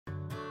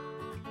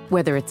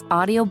Whether it's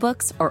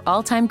audiobooks or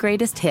all-time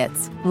greatest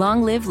hits,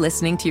 long live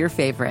listening to your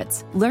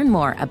favorites. Learn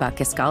more about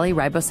Kisqali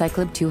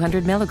Ribociclib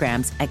 200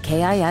 milligrams at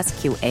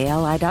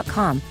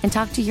KISQALI.com and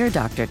talk to your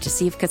doctor to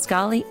see if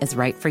Kisqali is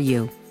right for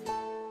you.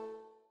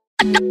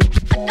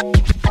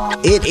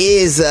 It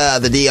is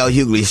the D.L.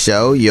 Hughley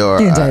Show. Your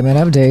Indictment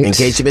update. In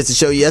case you missed the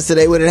show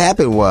yesterday, what had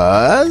happened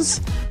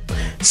was...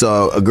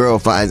 So a girl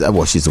finds out,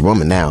 well, she's a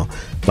woman now,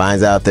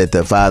 finds out that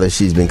the father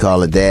she's been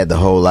calling dad the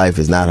whole life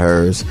is not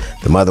hers.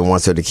 The mother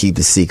wants her to keep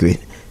the secret,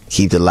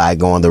 keep the lie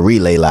going, the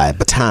relay lie,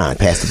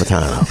 pass the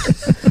baton off.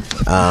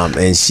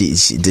 And she,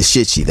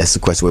 that's the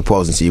question we're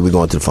posing to you. We're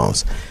going to the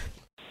phones.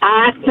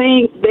 I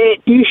think that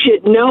you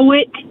should know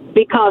it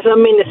because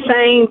I'm in the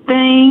same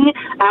thing.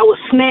 I was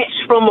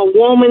snatched from a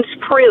woman's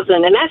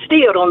prison, and I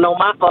still don't know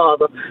my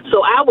father.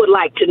 So I would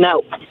like to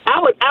know. I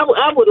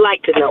would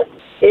like to know.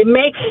 It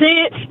makes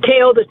sense.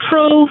 Tell the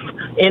truth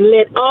and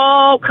let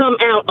all come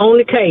out on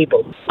the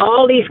table.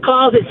 All these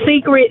closet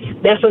secrets,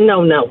 that's a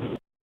no-no.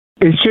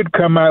 It should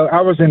come out. I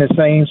was in the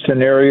same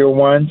scenario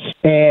once,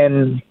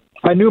 and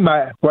I knew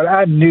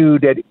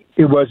that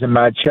it wasn't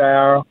my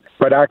child,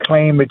 but I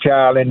claimed the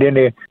child, and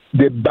then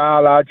the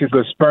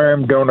biological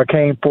sperm donor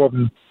came forth,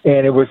 and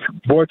it was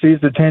brought to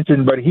his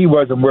attention, but he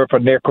wasn't worth a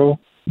nickel.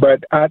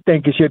 But I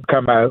think it should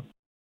come out.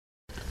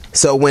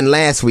 So when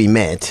last we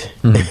met,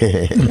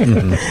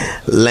 Lena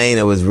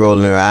was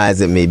rolling her eyes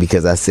at me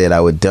because I said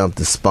I would dump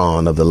the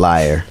spawn of the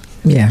liar.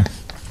 Yeah.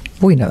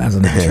 We know that's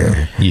not true.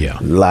 Yeah.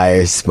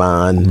 Liar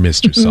spawn.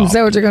 Mr. Soft. Is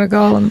that what you're going to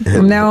call him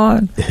from now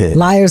on?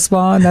 Liar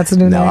spawn? That's a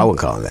new name? No, I wouldn't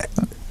call him that.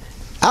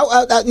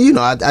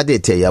 I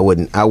did tell you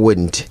I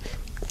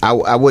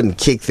wouldn't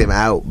kick them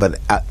out, but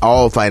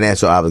all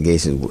financial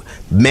obligations,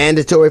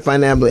 mandatory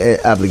financial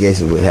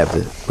obligations would have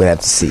to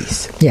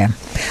cease. Yeah,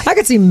 I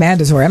could see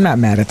mandatory. I'm not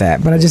mad at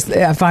that, but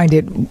I find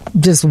it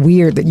just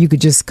weird that you could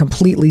just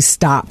completely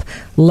stop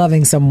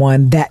loving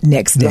someone that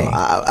next day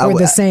or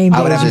the same day.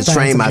 I would have to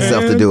train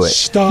myself to do it.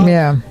 Stop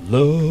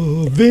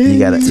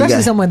loving.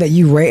 Especially someone that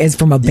you raised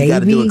from a baby. You got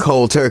to do it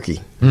cold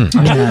turkey.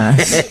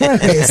 Cigarettes.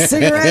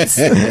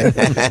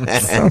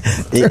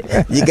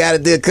 You got to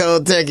do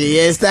cold turkey.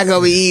 Yeah, it's not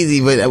gonna be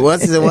easy, but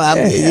once in a while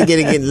you're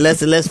gonna get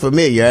less and less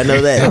familiar. I know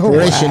that.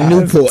 Operation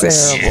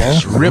Newports.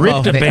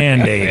 Rip the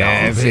Band-Aid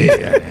off. You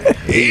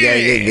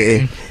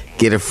gotta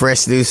get a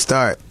fresh new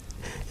start,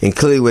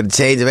 including with a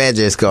change of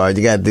address card.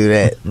 You gotta do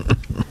that.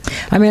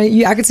 I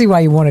mean, I could see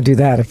why you want to do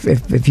that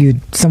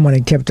if someone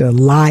had kept a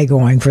lie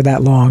going for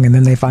that long and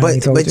then they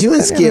finally told you. But you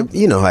and Skip,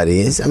 you know how it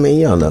is. I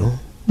mean, y'all know.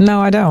 No,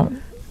 I don't.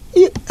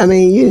 You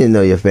didn't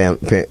know your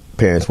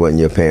parents wasn't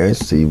your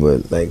parents, so you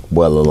were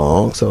well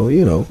along. So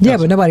Yeah,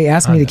 but nobody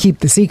asked me to keep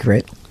the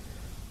secret.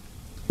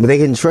 But they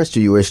couldn't trust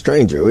you. You were a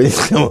stranger.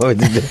 So why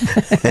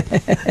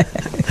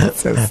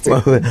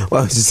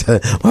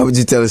would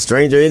you tell a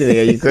stranger anything?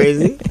 Are you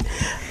crazy?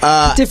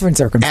 Different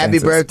circumstances. Happy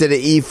birthday to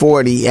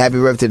E40. Happy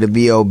birthday to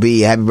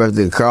B.O.B. Happy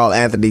birthday to Carl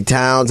Anthony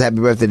Towns. Happy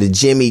birthday to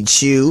Jimmy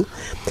Chu.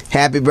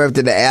 Happy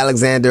birthday to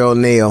Alexander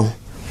O'Neill.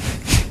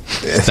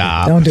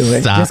 Stop. Don't do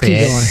it. Stop Just keep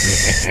going.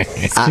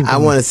 going. I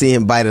want to see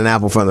him bite an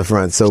apple from the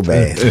front so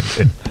bad.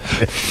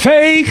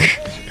 Fake.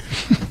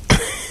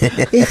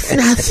 It's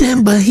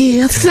nothing but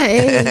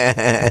hearsay.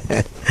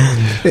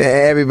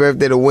 Happy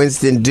birthday to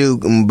Winston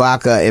Duke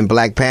M'Baka and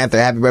Black Panther.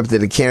 Happy birthday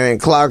to Karen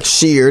Clark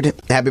Sheard.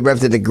 Happy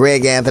birthday to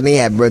Greg Anthony.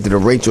 Happy birthday to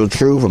Rachel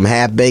True from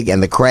Half Baked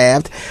and The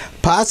Craft.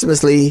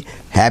 Posthumously,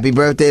 happy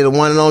birthday to the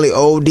one and only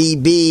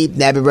ODB.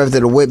 Happy birthday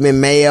to Whitman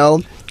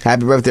Mayo.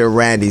 Happy birthday to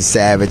Randy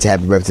Savage.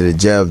 Happy birthday to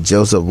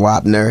Joseph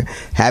Wapner.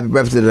 Happy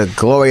birthday to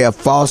Gloria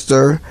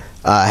Foster.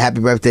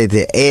 Happy birthday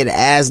to Ed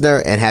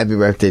Asner, and happy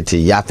birthday to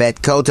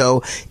Yafet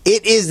Koto.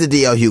 It is the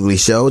D.L. Hughley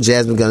Show.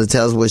 Jasmine's going to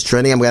tell us what's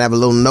trending. I'm going to have a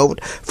little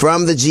note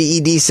from the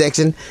GED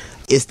section.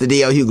 It's the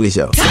D.L. Hughley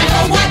Show. Time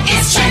for what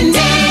is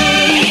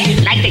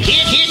trending. Like the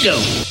kid, here go.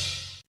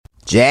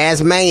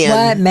 Jasmine.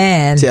 What,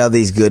 man? Tell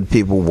these good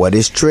people what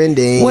is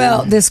trending.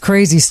 Well, this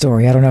crazy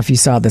story. I don't know if you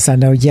saw this. I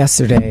know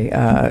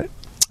yesterday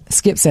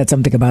Skip said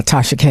something about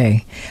Tasha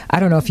K. I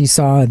don't know if you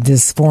saw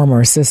this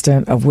former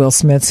assistant of Will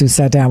Smith's who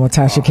sat down with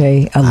Tasha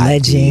K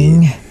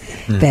alleging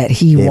that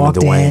he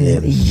walked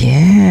in.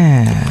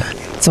 Yeah.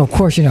 So, of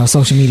course,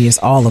 social media is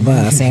all of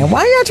us saying,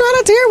 why are y'all trying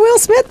to tear Will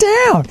Smith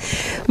down?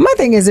 My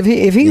thing is, if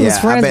he was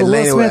friends with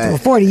Will Smith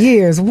for 40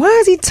 years, why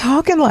is he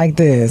talking like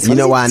this? You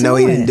know why I know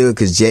he didn't do it?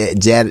 Because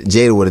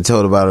Jada would have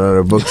told about it on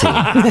her book team.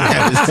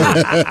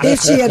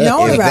 If she had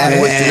known about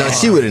it.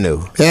 She would have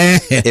knew.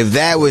 If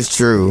that was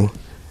true,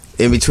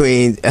 in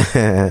between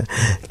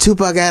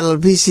Tupac got on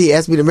the PC,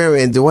 asked me to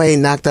marry, and Dwayne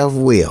knocked off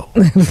Will.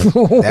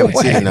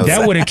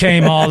 That would have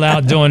came all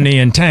out during the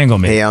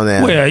entanglement. Hell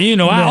no.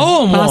 Well, I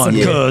owe him one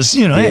because,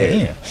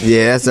 Yeah,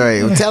 that's all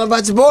right. Well, tell him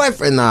about your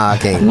boyfriend. Nah, I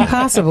can't.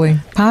 Possibly.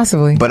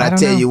 But I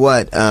tell you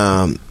what,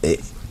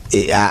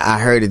 I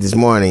heard it this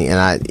morning,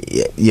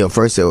 and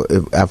first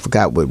I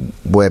forgot what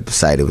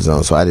website it was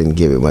on, so I didn't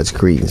give it much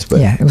credence. But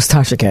yeah, it was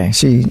Tasha K.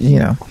 She,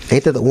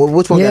 ain't that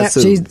which one got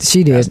sued?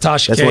 She did. That's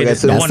Tasha K.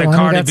 That's the one that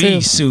Cardi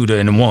B sued her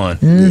and won.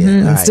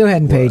 Mm-hmm. Right. Still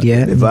hadn't paid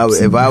yet. If I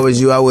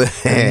was you, I would.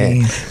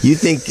 You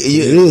think?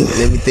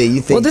 Let me think.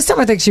 You think? Well, this time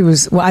I think she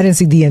was. Well, I didn't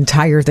see the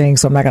entire thing,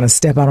 so I'm not going to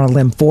step out on a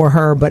limb for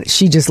her. But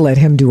she just let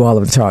him do all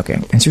of the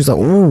talking, and she was like,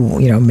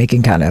 "Ooh,"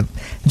 making kind of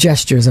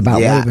gestures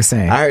about what he was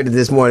saying. I heard it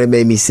this morning. It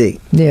made me sick.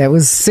 Yeah, it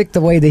was sick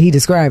the way that he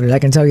described it. I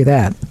can tell you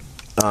that.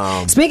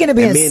 Speaking of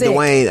being me sick, and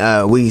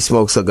Dwayne, we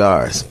smoke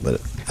cigars, but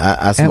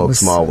I smoke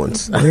small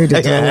ones. Weird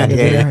to throw into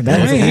there.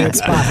 That was a good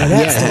spot for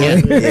that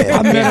story.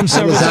 I met him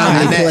several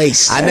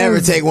times. I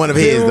never take one of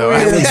his though.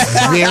 It was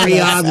very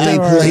oddly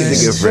placed.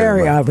 He's a good friend.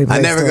 Very oddly placed.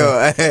 I never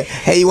go.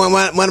 Hey, you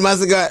want one of my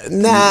cigars?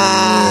 Nah,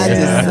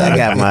 I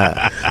got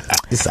my.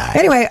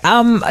 Anyway,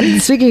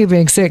 speaking of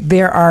being sick,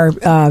 there are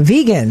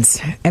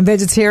vegans and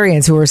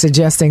vegetarians who are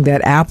suggesting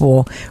that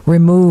Apple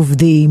remove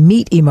the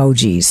meat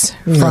emojis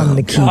from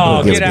the keyboard.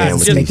 Oh, get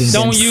out. Just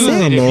don't use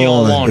it if you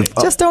don't want it.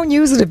 Just don't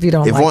use it if you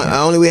don't like it.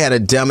 Only we had a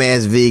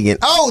dumbass vegan.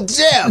 Oh,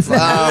 Jeff!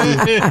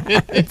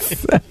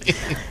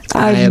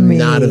 I am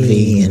not a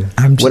vegan.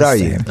 What are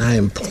you? I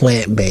am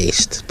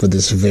plant-based for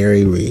this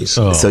very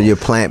reason. Oh. So you're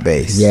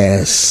plant-based?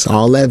 Yes.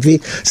 All that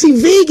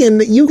See,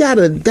 vegan, you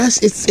gotta.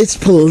 It's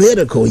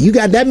political.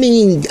 That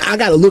means I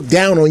gotta look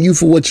down on you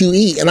for what you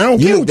eat, and I don't.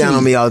 You look down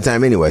on me all the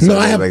time anyway. So no,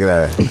 I have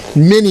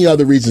many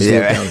other reasons to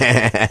look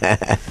down,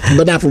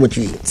 but not for what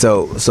you eat.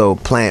 So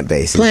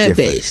plant-based.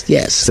 Plant-based,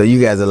 yes. So you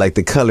guys are like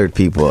the colored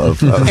people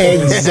of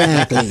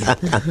exactly.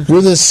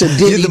 We're the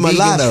sedity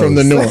vegans from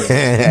the north.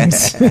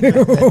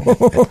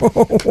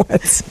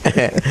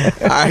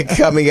 All right,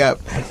 coming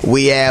up,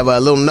 we have a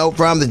little note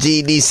from the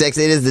GED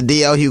section. It is the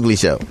DL Hughley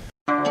Show.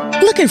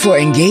 Looking for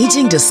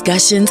engaging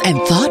discussions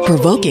and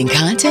thought-provoking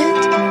content?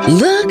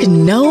 Look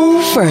no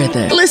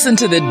further. Listen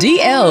to the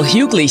DL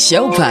Hughley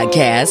Show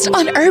podcast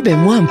on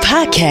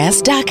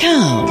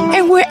urbanonepodcast.com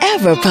and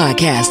wherever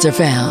podcasts are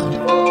found.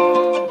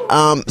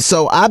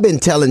 So I've been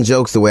telling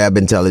jokes the way I've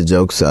been telling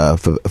jokes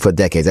for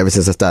decades, ever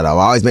since I started. I've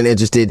always been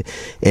interested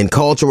in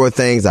cultural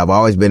things. I've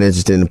always been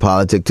interested in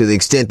politics, to the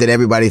extent that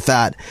everybody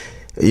thought,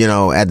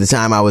 at the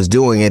time I was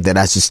doing it, that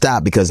I should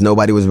stop because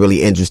nobody was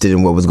really interested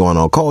in what was going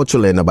on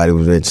culturally, and nobody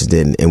was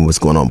interested in what's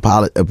going on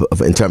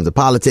in terms of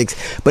politics.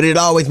 But it had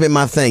always been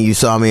my thing. You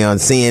saw me on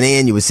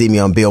CNN, you would see me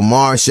on Bill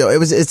Maher's show.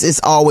 It's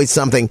always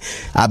something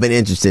I've been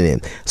interested in.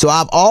 So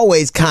I've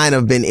always kind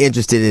of been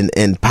interested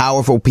in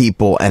powerful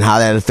people and how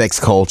that affects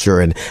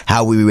culture and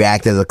how we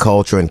react as a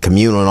culture and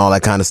communal and all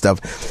that kind of stuff.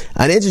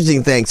 An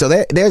interesting thing. So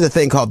there's a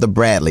thing called the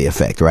Bradley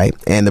effect, right?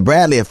 And the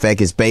Bradley effect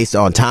is based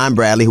on Tom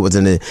Bradley, who was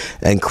an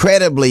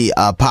incredibly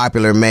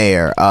popular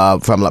mayor,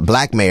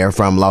 black mayor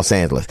from Los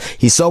Angeles.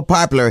 He's so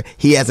popular,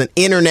 he has an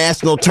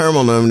international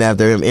terminal named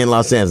after him in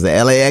Los Angeles.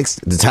 The LAX,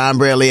 the Tom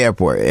Bradley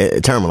Airport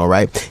terminal,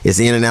 right? It's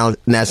the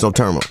international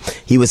terminal.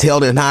 He was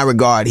held in high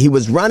regard. He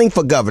was running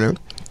for governor.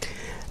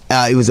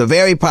 He was a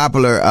very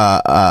popular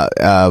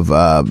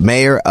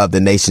mayor of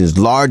the nation's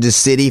largest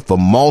city for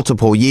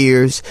multiple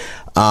years.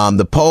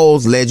 The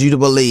polls led you to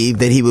believe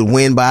that he would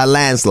win by a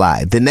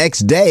landslide. The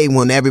next day,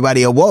 when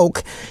everybody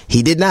awoke,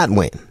 he did not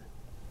win,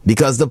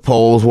 because the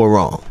polls were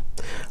wrong.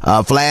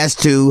 Flash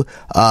to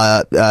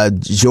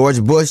George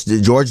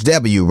George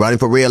W. running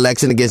for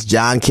re-election against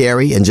John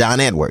Kerry and John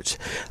Edwards.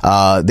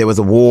 There was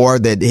a war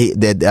that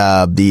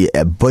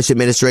the Bush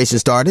administration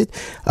started,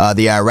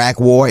 the Iraq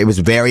War. It was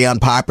very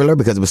unpopular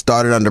because it was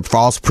started under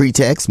false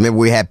pretext. Remember,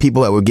 we had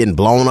people that were getting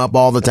blown up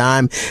all the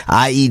time,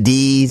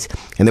 IEDs,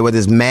 and there were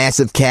these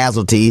massive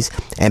casualties,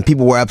 and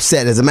people were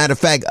upset. As a matter of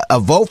fact, a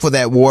vote for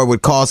that war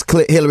would cost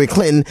Hillary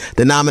Clinton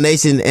the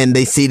nomination, and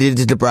they ceded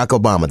it to Barack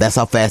Obama. That's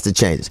how fast it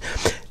changes.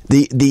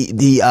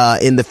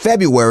 In the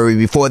February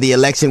before the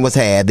election was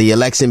had, the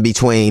election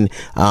between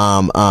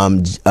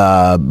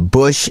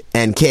Bush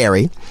and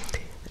Kerry,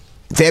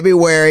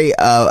 February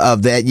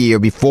of that year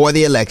before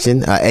the election,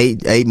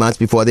 9 months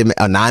before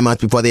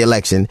the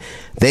election,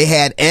 they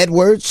had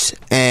Edwards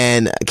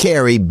and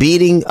Kerry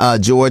beating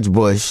George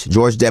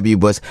W.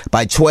 Bush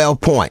by 12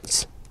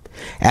 points.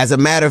 As a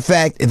matter of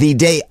fact, the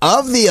day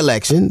of the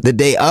election,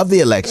 they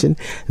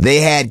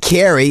had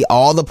Kerry,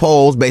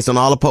 based on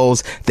all the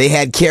polls, they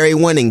had Kerry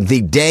winning the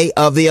day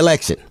of the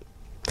election.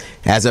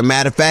 As a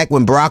matter of fact,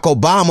 when Barack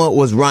Obama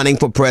was running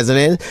for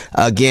president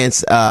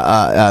against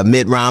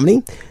Mitt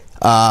Romney,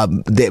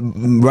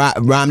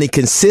 Romney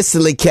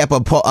consistently kept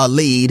a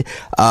lead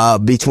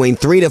between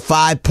 3 to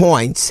 5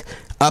 points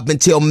up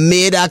until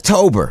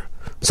mid-October.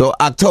 So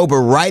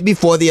October, right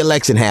before the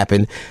election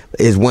happened,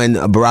 is when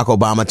Barack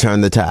Obama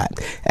turned the tide.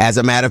 As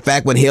a matter of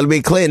fact, when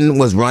Hillary Clinton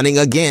was running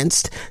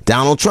against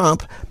Donald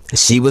Trump,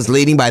 she was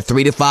leading by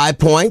 3 to 5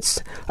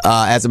 points.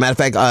 As a matter of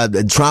fact,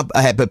 Trump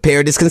had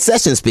prepared his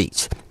concession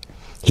speech.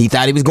 He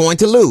thought he was going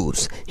to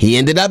lose. He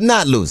ended up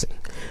not losing.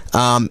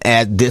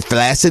 at this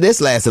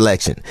last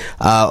election,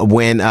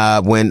 when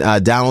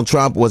Donald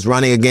Trump was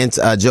running against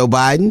Joe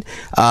Biden.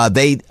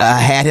 They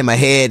had him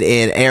ahead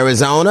in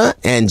Arizona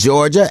and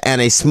Georgia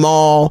and a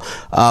small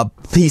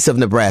piece of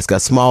Nebraska, a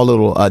small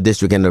little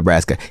district in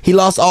Nebraska. He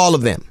lost all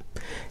of them.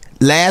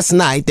 Last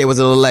night there was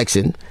an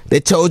election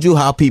that told you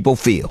how people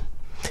feel.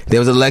 There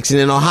was an election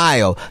in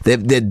Ohio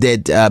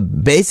that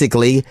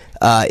basically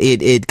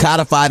it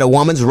codified a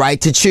woman's right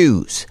to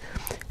choose,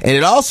 and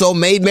it also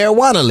made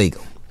marijuana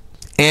legal.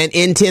 And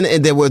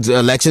there was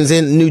elections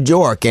in New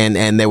York,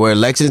 and there were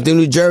elections in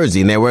New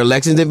Jersey, and there were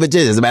elections in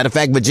Virginia. As a matter of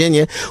fact,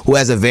 Virginia, who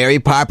has a very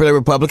popular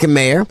Republican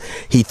mayor,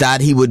 he thought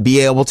he would be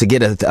able to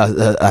get a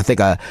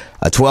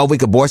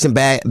 12-week abortion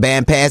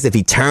ban passed if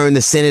he turned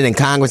the Senate and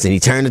Congress, and he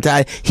turned the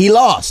tide. He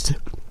lost.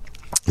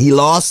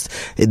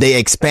 They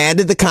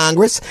expanded the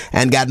Congress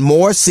and got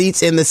more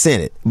seats in the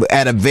Senate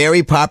at a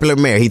very popular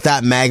mayor. He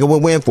thought MAGA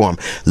would win for him.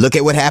 Look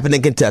at what happened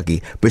in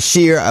Kentucky.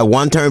 Breyer, a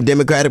one-term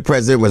Democratic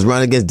president, was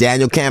running against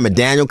Daniel Cameron.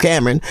 Daniel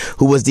Cameron,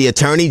 who was the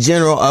Attorney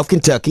General of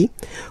Kentucky,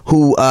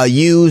 who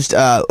used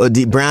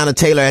Breonna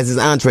Taylor as his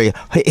entree,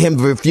 him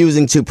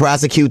refusing to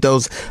prosecute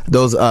those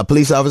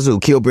police officers who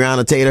killed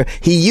Breonna Taylor.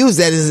 He used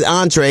that as his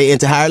entree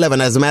into higher level.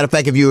 And as a matter of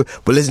fact, if you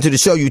were listening to the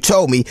show,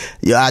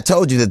 I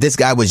told you that this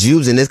guy was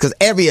using this because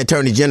every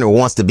attorney general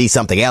wants to be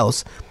something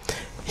else.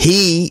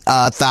 He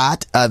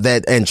thought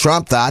that, and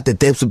Trump thought that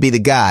this would be the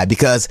guy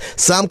because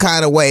some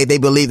kind of way they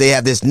believe they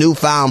have this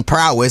newfound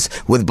prowess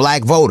with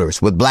black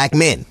voters, with black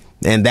men.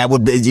 And that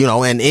would be,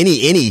 and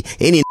any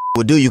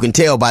would do. You can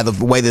tell by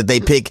the way that they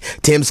pick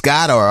Tim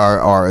Scott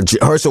or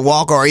Herschel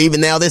Walker or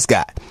even now this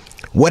guy.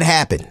 What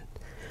happened?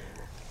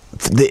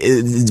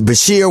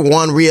 Bashir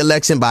won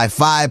re-election by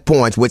 5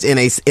 points, which in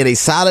a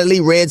solidly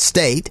red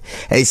state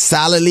is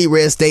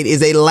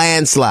a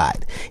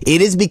landslide.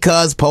 It is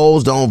because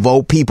polls don't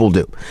vote, people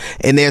do.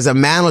 And there's a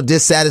amount of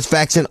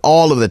dissatisfaction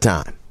all of the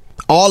time.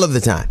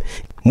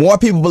 More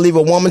people believe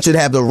a woman should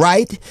have the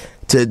right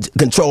to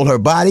control her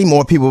body.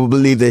 More people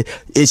believe that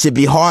it should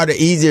be harder,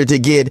 easier to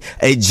get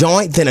a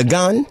joint than a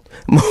gun.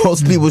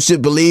 Most people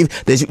should believe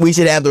that we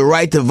should have the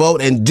right to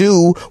vote and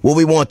do what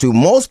we want to.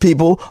 Most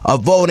people are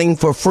voting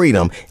for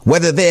freedom,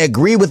 whether they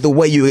agree with the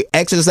way you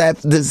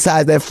exercise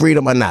that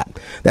freedom or not.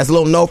 That's a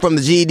little note from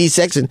the GED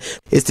section.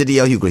 It's the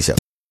DL Hughley Show.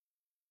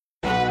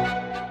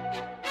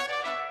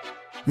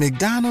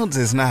 McDonald's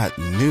is not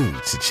new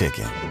to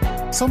chicken.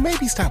 So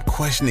maybe stop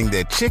questioning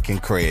their chicken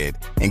cred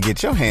and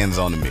get your hands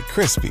on the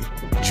McCrispy.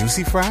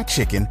 Juicy fried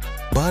chicken,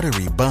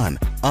 buttery bun,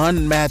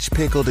 unmatched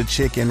pickle to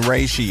chicken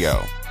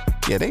ratio.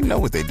 Yeah, they know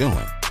what they're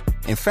doing.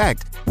 In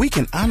fact, we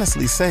can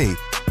honestly say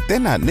they're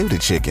not new to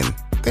chicken.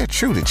 They're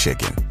true to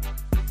chicken.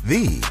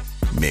 The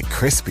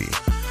McCrispy.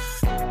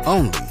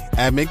 Only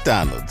at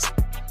McDonald's.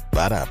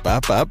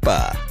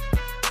 Ba-da-ba-ba-ba.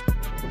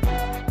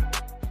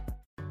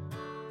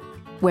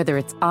 Whether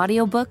it's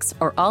audiobooks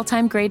or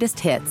all-time greatest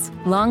hits,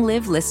 long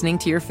live listening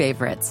to your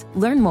favorites.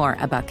 Learn more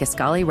about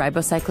Kisqali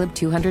Ribociclib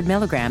 200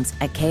 milligrams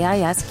at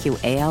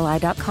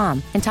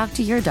KISQALI.com and talk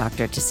to your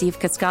doctor to see if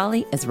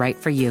Kisqali is right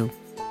for you.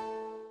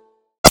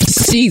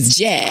 She's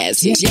jazz.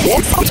 She's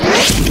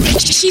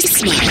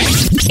smart.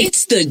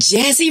 It's the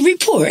Jazzy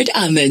Report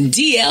on the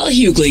DL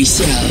Hughley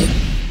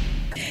Show.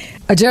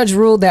 A judge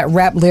ruled that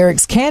rap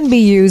lyrics can be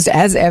used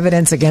as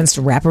evidence against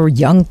rapper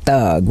Young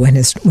Thug when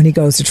he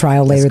goes to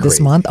trial later this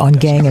month on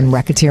gang and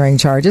racketeering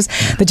charges.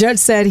 The judge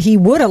said he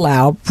would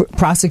allow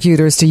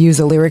prosecutors to use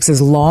the lyrics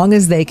as long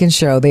as they can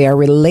show they are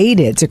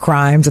related to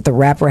crimes that the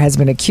rapper has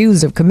been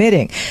accused of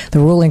committing. The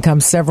ruling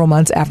comes several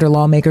months after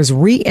lawmakers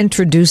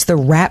reintroduced the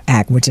Rap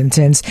Act, which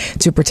intends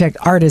to protect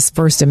artists'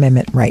 First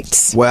Amendment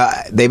rights. Well,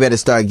 they better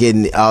start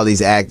getting all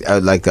these like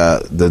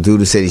the dude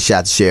who said he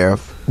shot the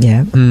sheriff.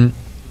 Yeah. Mm.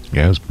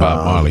 Yeah, it was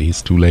Bob Marley.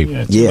 He's too late.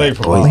 Yeah, Too late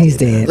for he's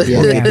dead.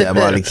 Yeah,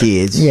 all the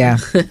kids. Yeah.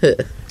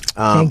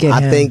 I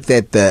think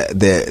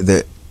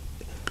that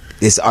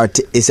it's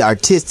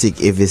artistic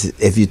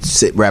if you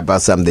rap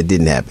about something that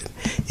didn't happen.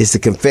 It's a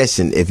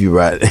confession if you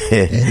write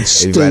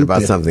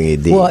about something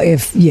it did.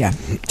 Well,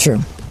 true.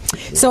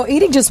 So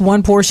eating just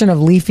one portion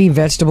of leafy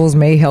vegetables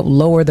may help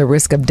lower the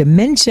risk of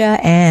dementia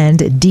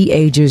and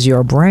de-ages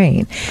your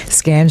brain.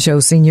 Scans show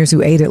seniors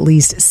who ate at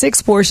least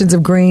 6 portions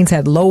of greens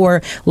had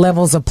lower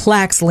levels of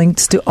plaques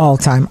linked to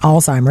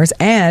Alzheimer's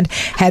and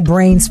had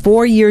brains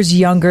 4 years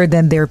younger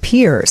than their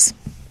peers.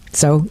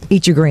 So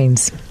eat your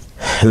greens.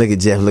 Look at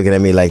Jeff looking at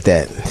me like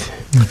that.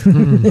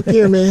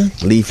 Here, man.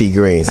 Leafy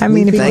greens. I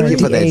mean, if thank you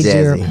for that,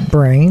 Jazzy. Your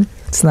brain,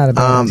 it's not a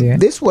bad idea.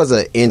 This was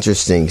an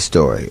interesting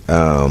story.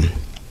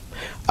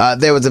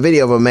 There was a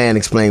video of a man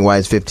explaining why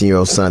his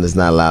 15-year-old son is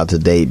not allowed to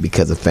date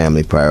because of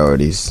family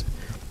priorities.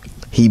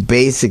 He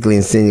basically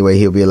insinuated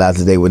he'll be allowed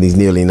to date when he's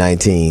nearly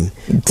 19.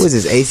 Who is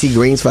this, A.C.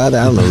 Green's father?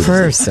 I don't know.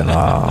 First of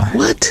all.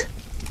 What?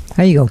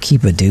 How you going to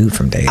keep a dude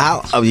from dating?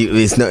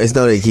 It's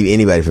no way to keep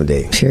anybody from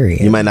dating.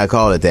 Period. You might not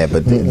call it that,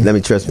 but let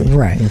me trust me.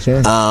 Right. Do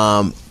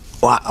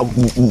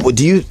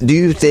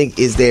you think,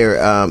 is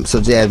there, so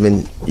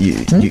Jasmine,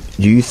 do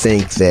you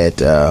think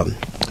that,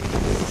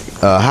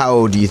 how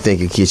old do you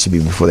think a kid should be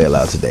before they're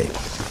allowed to date?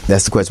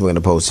 That's the question we're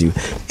going to pose to you.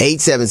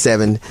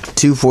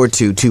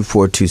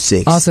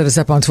 877-242-2426. Also, to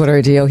step on Twitter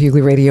at DL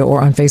Hughley Radio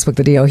or on Facebook,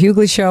 The DL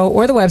Hughley Show,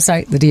 or the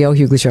website,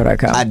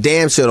 thedlhughleyshow.com. I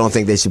damn sure don't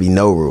think there should be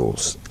no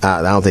rules.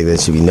 I don't think there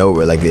should be no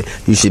rule. Like,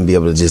 you shouldn't be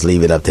able to just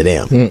leave it up to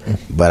them.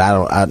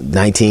 But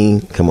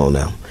 19, come on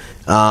now.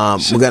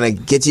 We're going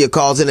to get to your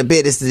calls in a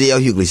bit. It's the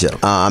DL Hughley Show.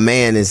 A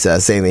man is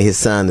saying that his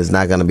son is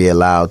not going to be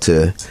allowed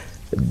to.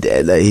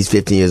 He's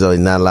 15 years old.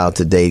 He's not allowed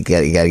to date. Got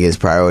to get his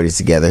priorities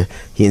together.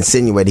 He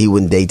insinuated he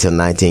wouldn't date till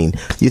 19.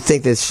 You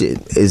think that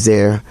shit? Is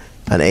there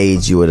an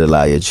age you would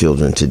allow your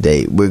children to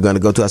date? We're going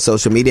to go to our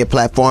social media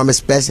platform,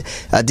 especially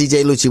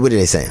DJ Lucci. What are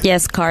they saying?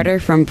 Yes, Carter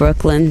from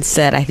Brooklyn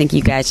said, I think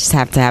you guys just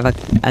have to have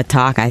a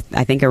talk. I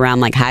think around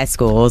like high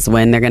schools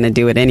when they're going to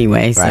do it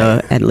anyway. So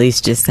at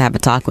least just have a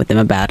talk with them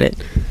about it.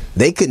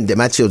 They couldn't.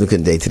 My children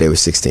couldn't date till they were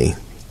 16.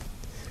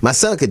 My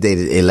son could date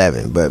at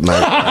 11, but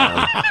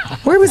my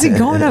where was he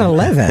going at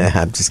 11?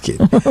 I'm just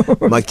kidding.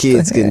 My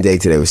kids couldn't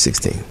date till they were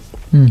 16.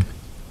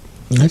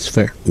 That's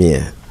fair.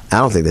 Yeah, I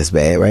don't think that's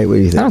bad, right? What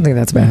do you think? I don't think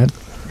that's bad.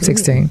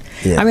 16.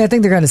 Yeah. I mean, I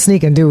think they're going to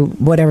sneak and do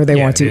whatever they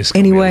want to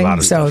anyway.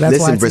 So that's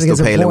why it's Bristol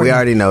Palin, we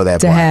already know that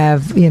to part.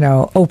 Have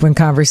open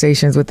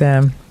conversations with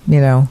them.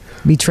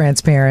 Be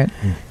transparent.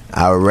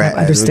 I would rather.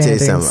 Let me tell you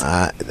something.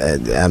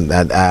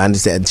 I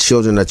understand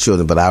children are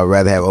children, but I would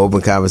rather have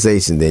open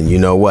conversation than you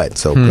know what.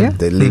 So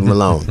they leave them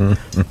alone.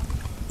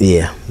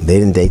 Yeah, they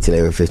didn't date till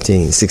they were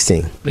 16.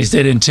 At least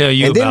they didn't tell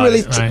you about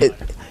it, right?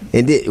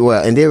 And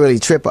didn't really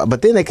trip up.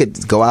 But then they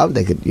could go out.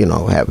 They could,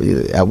 have.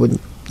 I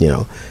wouldn't,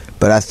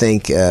 But I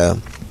think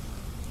it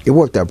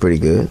worked out pretty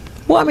good.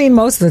 Well, I mean,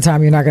 most of the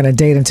time you're not going to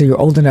date until you're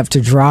old enough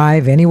to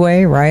drive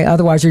anyway, right?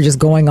 Otherwise, you're just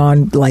going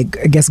on,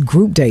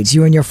 group dates.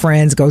 You and your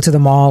friends go to the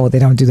mall. Well, they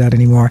don't do that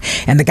anymore.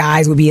 And the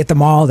guys would be at the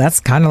mall. That's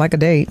kind of like a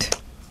date.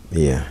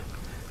 Yeah.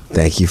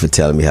 Thank you for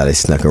telling me how they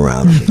snuck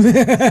around.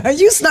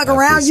 You snuck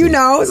around, It's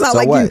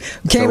not you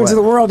came into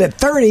the world at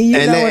 30. You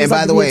know what it's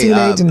like to be a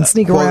teenage and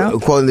sneak around.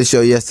 Quoting the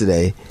show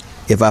yesterday,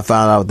 if I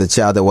found out the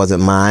child that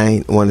wasn't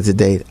mine wanted to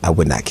date, I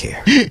would not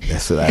care.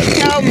 That's what I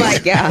would. Oh, my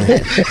God.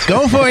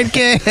 Go for it,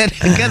 kid.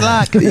 Good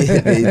luck. You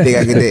think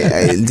I can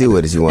date? Do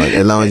what you want,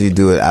 as long as you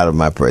do it out of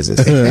my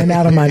presence. And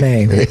out of my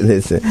name.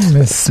 Listen.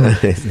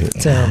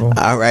 Terrible.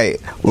 All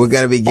right. We're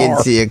going to be getting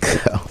to your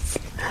calls.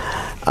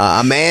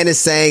 A man is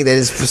saying that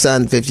his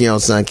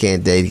 15-year-old son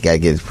can't date. He got to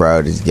get his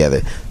priorities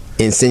together.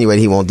 Insinuate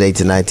he won't date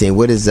till 19.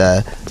 What do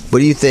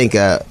you think?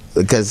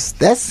 Because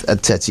that's a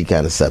touchy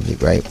kind of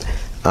subject, right?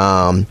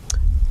 How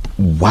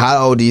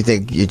old do you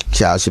think your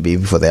child should be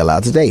before they're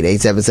allowed to date?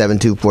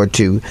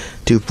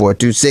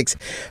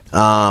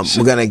 877-242-2426.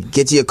 We're going to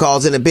get to your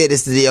calls in a bit.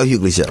 It's the D.L.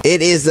 Hughley Show.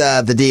 It is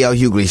the D.L.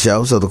 Hughley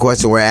Show. So the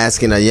question we're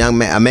asking,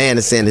 a man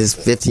is saying his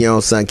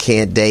 15-year-old son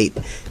can't date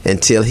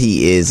until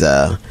he's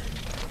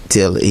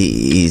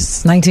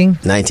 19.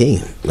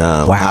 19.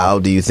 Wow. How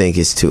old do you think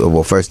is too?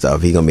 Well, first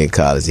off, he's going to be in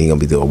college. He's going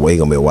to be a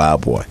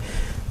wild boy.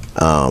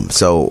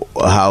 So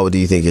how old do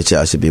you think your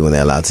child should be when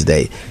they're allowed to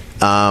date?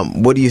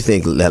 What do you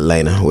think,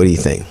 Lena? What do you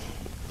think?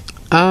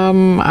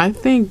 I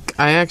think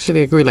I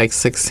actually agree,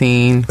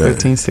 16,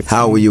 15, 16.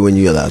 How old were you when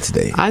you were allowed to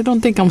date? I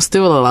don't think I'm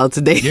still allowed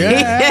to date.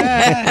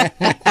 Yeah.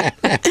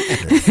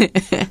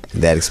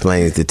 That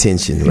explains the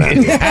tension around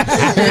here.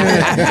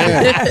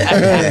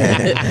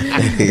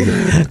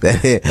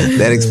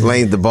 that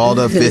explains the balled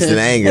up fist and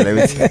anger.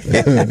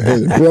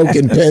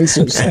 Broken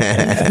pencils.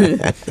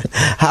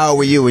 How old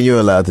were you when you were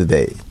allowed to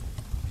date?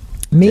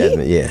 Me?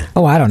 Jasmine, yeah.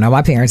 Oh, I don't know.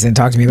 My parents didn't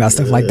talk to me about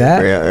stuff like that.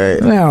 Right.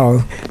 No.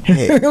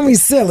 Hey. Don't be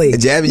silly.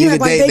 Jasmine, you can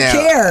date now.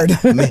 They cared.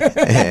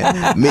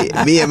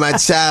 me and my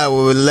child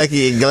were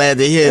lucky and glad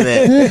to hear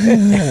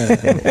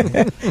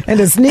that. And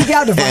to sneak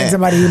out to find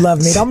somebody who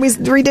loved me. Don't be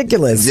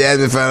ridiculous.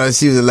 Jasmine found out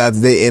she was allowed to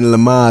date in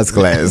Lamar's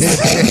class.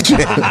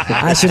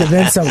 I should have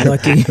been so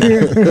lucky.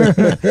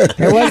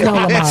 There was no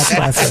Lamar's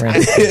class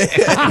already.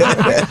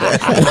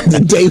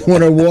 The date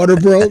when her water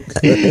broke.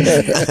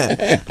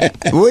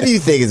 What do you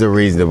think is a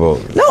reasonable?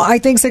 No, I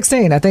think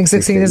 16. I think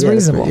 16 is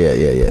reasonable.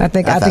 Yeah. I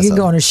think you can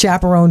go on a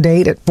chaperone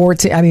date at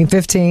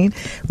 15.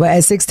 But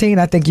at 16,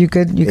 I think you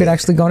could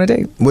actually go on a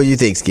date. What do you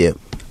think, Skip?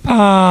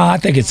 I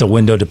think it's a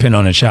window depending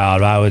on the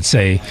child. I would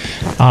say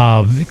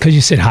because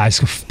you said high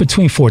school,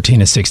 between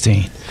 14 and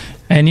 16.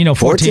 And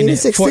 14 and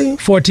 16?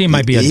 14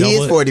 might be a double. He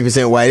is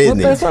 40% white, isn't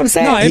he? That's what I'm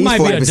saying. No, it might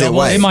be a double.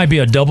 White. It might be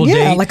a double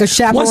date. Yeah, like a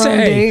chaperone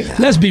date.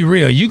 Let's be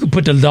real. You could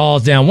put the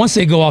dolls down. Once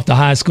they go off to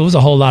high school, there's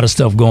a whole lot of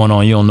stuff going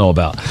on you don't know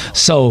about.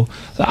 So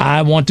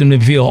I want them to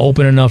feel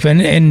open enough.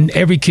 And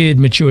every kid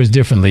matures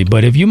differently.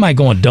 But if you might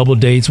go on double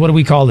dates, what do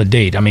we call a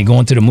date? I mean,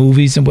 going to the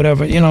movies and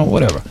whatever,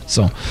 whatever.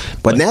 So,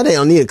 but now they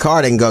don't need a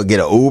car. They can go get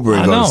an Uber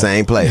and go to the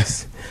same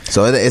place.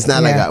 So it's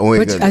not like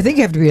I think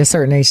you have to be a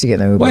certain age to get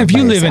an Uber. Well, if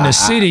you live in the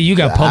city, you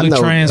got public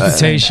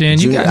transportation.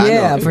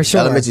 For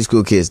sure. Elementary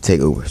school kids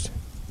take Ubers.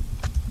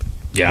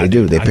 Yeah, they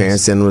do. Their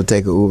parents send them to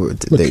take an Uber.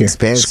 Look here.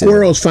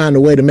 Squirrels find a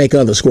way to make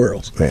other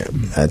squirrels.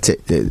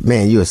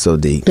 Man, you are so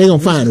deep. They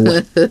gonna find a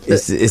way.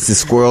 It's the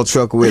squirrel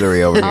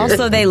truckweedery over here.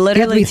 Also, they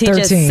literally teach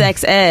us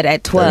sex ed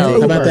at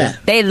 12. How about that?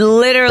 They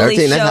literally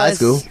 13, show that's high us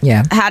school.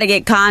 how to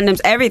get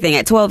condoms, everything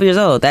at 12 years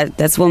old.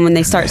 That's when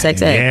they start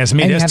sex ed. Yeah,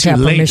 me, that's too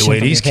late the way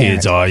these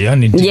kids are. Y'all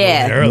need to go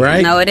early.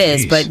 Right? No, it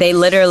is. But they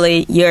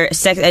literally, your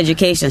sex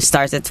education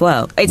starts at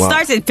 12. It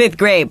starts in 5th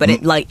grade, but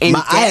it I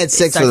had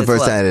sex for the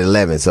first time at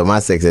 11, so my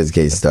sex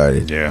education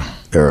started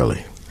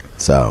early.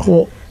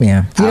 So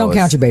you don't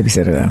count your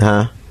babysitter though.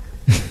 Huh?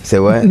 Say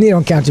what? You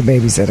don't count your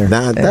babysitter.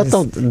 Nah,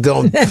 don't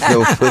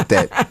put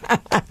that.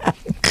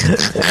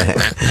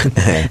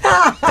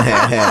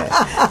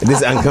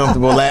 This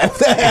uncomfortable laugh.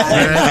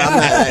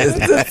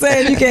 Just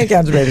saying, you can't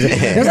count your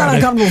babysitter. It's not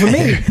uncomfortable for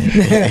me.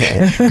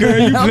 Girl,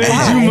 you played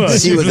too much.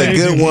 She was a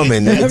good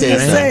woman. I'm just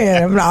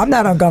saying, I'm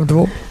not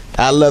uncomfortable.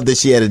 I love that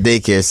she had a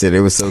daycare center.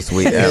 It was so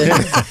sweet.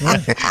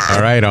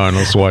 All right,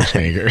 Arnold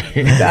Schwarzenegger.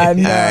 I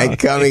know. All right,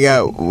 coming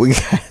up, we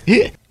got...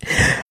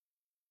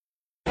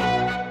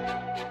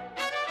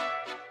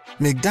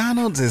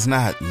 McDonald's is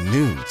not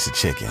new to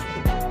chicken.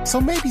 So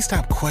maybe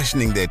stop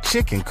questioning their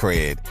chicken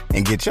cred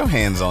and get your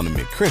hands on the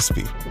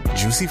McCrispy.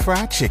 Juicy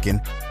fried chicken,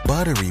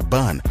 buttery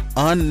bun,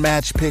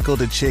 unmatched pickle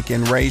to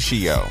chicken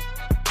ratio.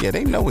 Yeah,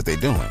 they know what they're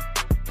doing.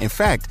 In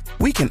fact,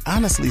 we can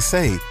honestly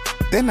say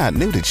they're not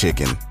new to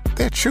chicken.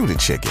 They're true to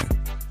chicken.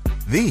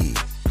 The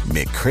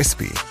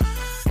McCrispy.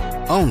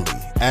 Only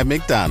at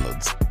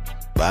McDonald's.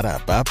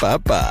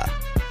 Ba-da-ba-ba-ba.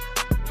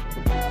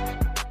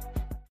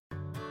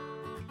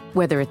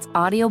 Whether it's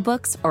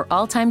audiobooks or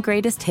all-time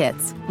greatest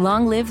hits,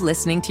 long live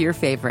listening to your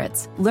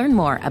favorites. Learn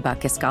more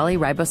about Kisqali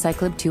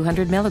Ribociclib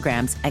 200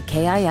 milligrams at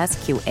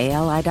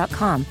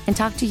KISQALI.com and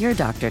talk to your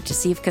doctor to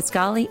see if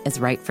Kisqali is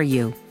right for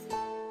you.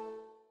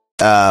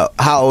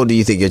 How old do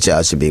you think your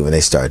child should be when they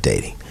start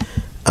dating?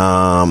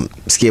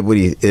 Skip, what do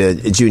you,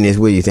 Junior,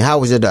 what do you think? How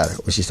was your daughter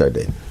when she started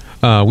dating?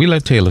 We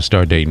let Taylor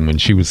start dating when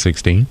she was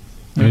 16.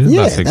 Yeah,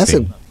 about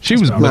 16. She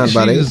was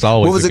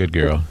always a good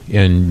girl.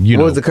 And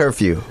what was the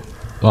curfew?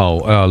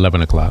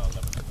 11 o'clock.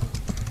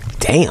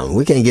 Damn,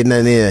 we can't get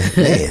nothing in.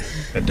 Man.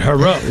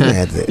 Hurry up.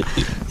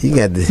 You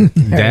got the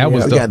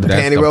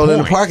panty roll in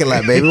the parking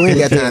lot, baby. We ain't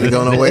got time to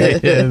go nowhere.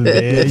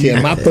 Yeah,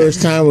 my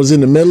first time was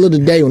in the middle of the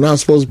day when I was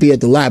supposed to be at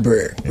the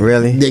library.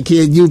 Really? The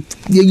kid,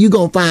 you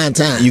gonna find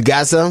time. You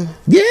got some?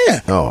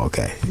 Yeah. Oh,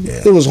 okay.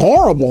 Yeah. It was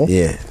horrible.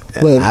 Yeah.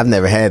 But I've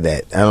never had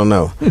that. I don't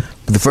know. But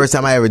the first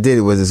time I ever did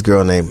it was this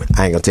girl named,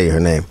 I ain't gonna tell you her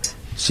name.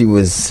 She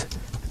was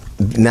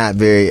not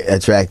very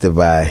attractive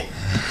by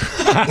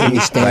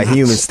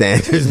human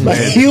standards. By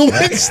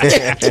human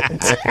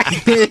standards.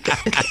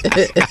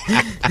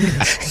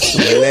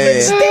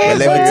 Let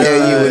me tell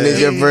you, when it's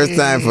your first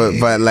time for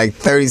like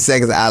 30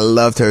 seconds, I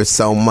loved her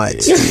so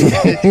much.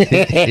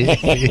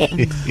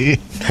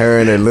 Her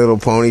and her little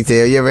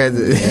ponytail. You ever had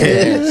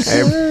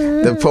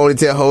the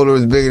ponytail holder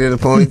was bigger than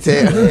the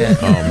ponytail?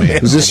 Oh,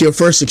 man. Was this your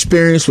first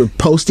experience with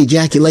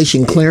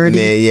post-ejaculation clarity?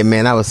 Yeah,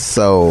 man. I was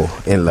so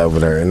in love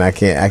with her, and I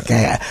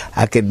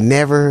could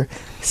never.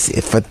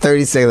 For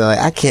 30 seconds, I'm like,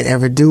 I can't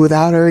ever do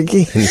without her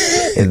again.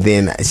 And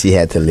then she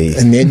had to leave.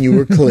 And then you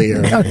were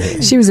clear.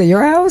 She was at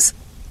your house?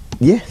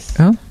 Yes.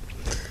 Oh.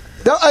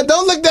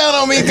 Don't look down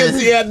on me because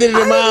I did it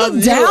in my house.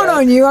 Look down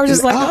on you. I was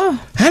just like, oh.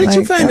 How did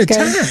you find the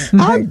time?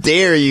 How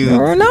dare you?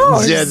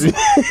 No.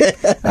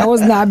 I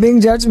was not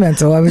being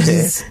judgmental. I was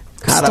just...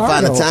 How to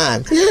find the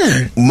time?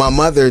 Yeah. My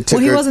mother took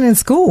he her. wasn't in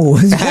school.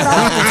 He had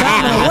all the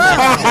time in the world.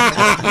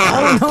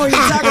 I don't know what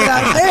you're talking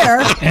about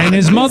there. And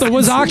his mother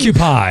was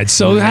occupied,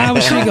 so how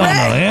was she going to know?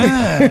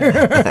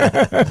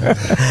 Yeah.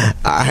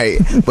 All right.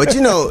 But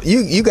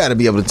you got to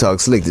be able to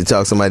talk slick to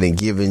talk somebody and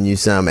giving you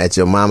some at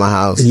your mama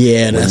house.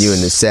 Yeah. When you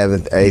in the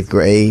 7th, 8th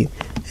grade,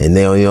 and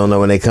you don't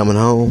know when they coming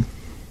home.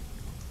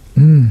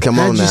 Come on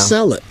now. How'd you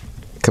sell it?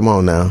 Come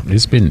on now.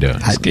 It's been done.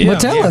 Well,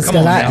 tell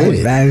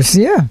us.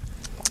 Yeah.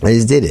 I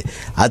just did it.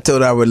 I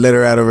told her I would let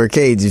her out of her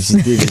cage if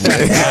she did it.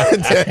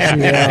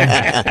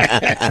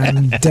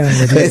 I'm done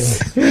with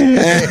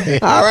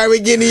it. All right, we're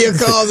getting to your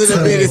calls in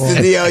a minute. It's the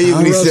DL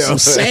Hughley Show. Some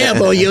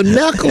salve on your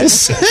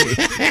knuckles.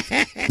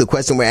 The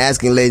question we're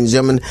asking, ladies and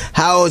gentlemen,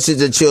 how old should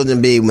your children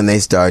be when they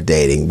start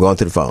dating? Going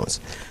to the phones.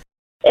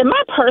 In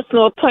my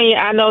personal opinion,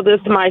 I know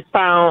this might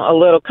sound a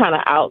little kind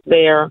of out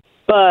there,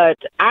 but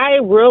I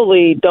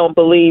really don't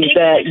believe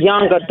that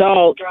young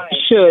adults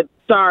should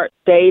start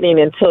dating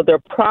until they're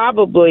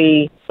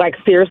probably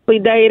seriously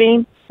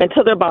dating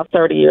until they're about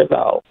 30 years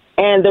old.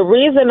 And the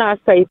reason I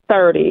say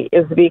 30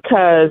 is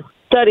because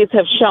studies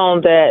have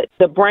shown that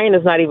the brain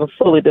is not even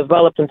fully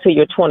developed until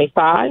you're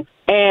 25.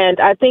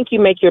 And I think you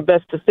make your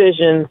best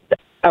decisions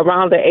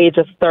around the age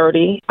of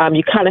 30.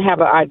 You kind of have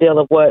an idea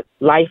of what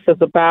life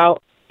is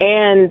about.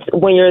 And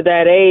when you're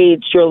that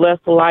age, you're less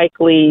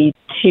likely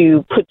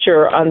to put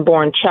your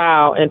unborn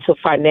child into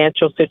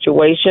financial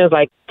situations.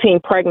 Like teen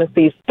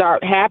pregnancies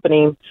start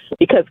happening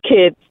because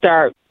kids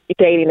start,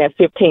 dating at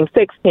 15,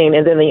 16,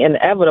 and then the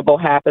inevitable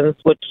happens,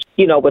 which,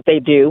 you know, what they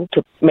do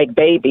to make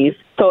babies.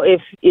 So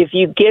if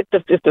you get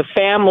if the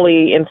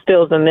family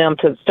instills in them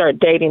to start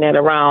dating at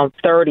around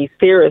 30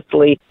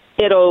 seriously,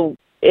 it'll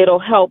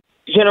help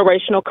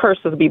generational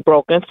curses be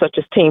broken, such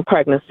as teen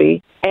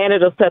pregnancy, and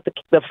it'll set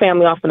the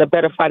family off in a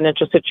better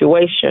financial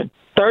situation.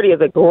 30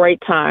 is a great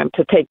time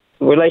to take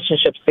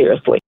relationships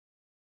seriously.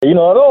 You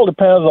know, it all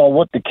depends on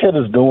what the kid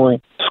is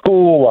doing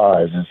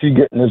school-wise. Is he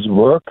getting his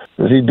work?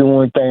 Is he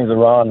doing things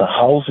around the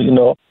house? You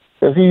know,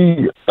 is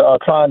he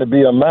trying to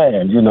be a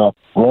man, you know,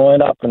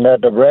 growing up in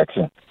that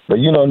direction? But,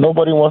 you know,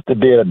 nobody wants to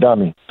date a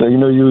dummy. So, you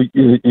know,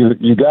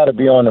 you got to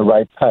be on the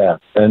right path.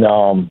 And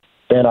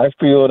I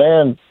feel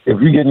then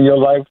if you're getting your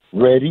life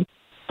ready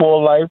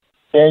for life,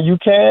 then you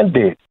can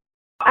date.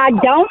 I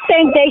don't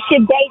think they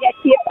should date at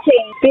 15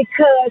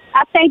 because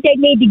I think they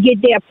need to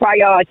get their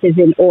priorities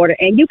in order.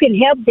 And you can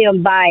help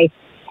them by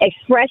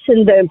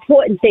expressing the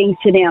important things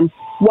to them,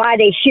 why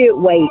they should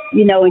wait,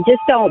 you know, and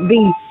just don't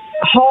be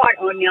hard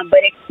on them,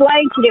 but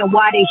explain to them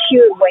why they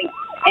should wait.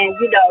 And,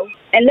 you know,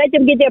 and let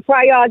them get their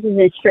priorities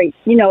in straight,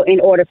 you know, in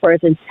order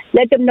first. And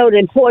let them know the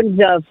importance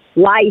of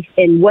life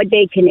and what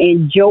they can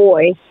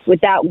enjoy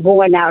without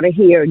going out of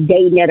here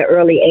dating at an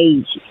early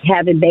age,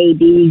 having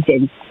babies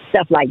and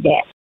stuff like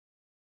that.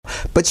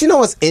 But you know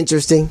what's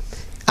interesting?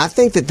 I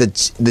think that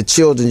the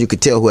children, you could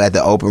tell who had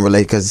the open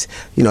relationship, because,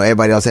 you know,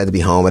 everybody else had to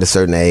be home at a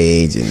certain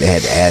age and they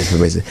had to ask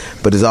permission.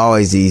 But there's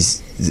always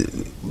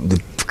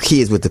the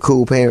kids with the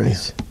cool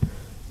parents.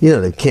 You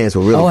know, the parents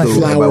were really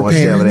cool. Everybody wanted to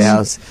stay over their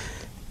house.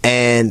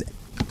 And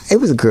it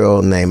was a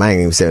girl named, I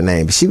ain't even say her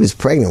name, but she was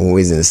pregnant when we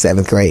was in the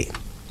 7th grade.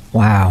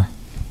 Wow.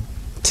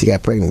 She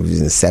got pregnant when we was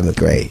in the 7th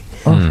grade.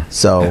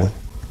 So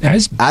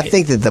I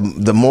think that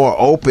the more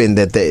open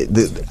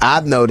that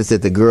I've noticed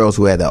that the girls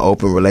who had the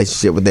open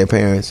relationship with their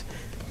parents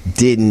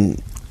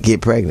didn't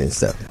get pregnant and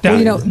stuff. Well,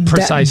 you know,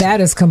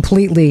 that is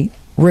completely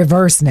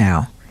reversed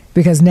now.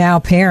 Because now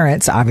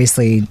parents,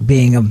 obviously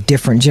being of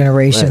different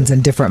generations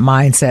and different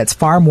mindsets,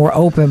 far more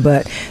open,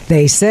 but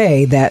they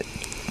say that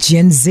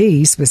Gen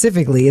Z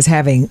specifically is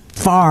having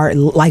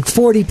like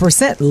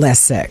 40% less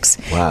sex.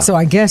 Wow. So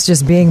I guess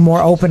just being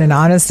more open and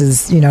honest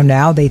is, you know,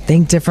 now they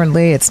think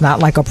differently. It's not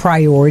like a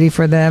priority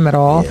for them at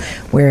all. Yeah.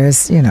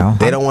 Whereas, you know,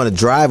 they don't want to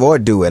drive or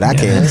do it. I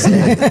can't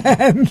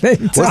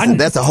understand.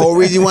 That's the whole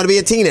reason you want to be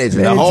a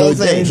teenager. The whole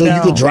thing. So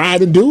you can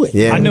drive and do it.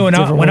 Yeah. I knew when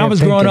I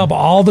was growing up,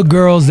 all the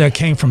girls that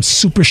came from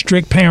super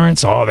strict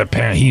parents, all their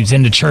parents, he was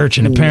in the church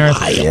and the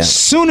parents, as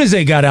soon as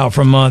they got out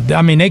from,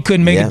 they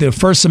couldn't make it the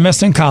first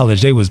semester in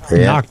college. They was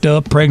knocked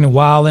up, pregnant,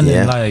 wilding,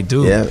 and like,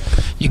 dude,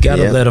 you got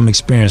to let them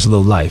experience a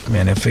little life,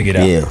 man, and figure it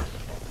out. Yeah.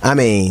 I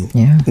mean,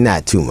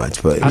 not too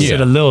much, but I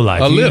said a little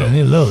life. A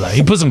little life.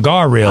 He put some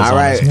guardrails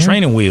on some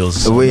training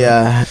wheels.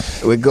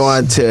 We're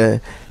going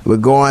to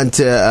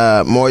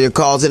more of your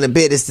calls in a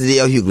bit. It's the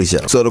D.L. Hughley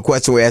Show. So the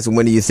question we're asking,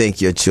 when do you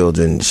think your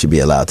children should be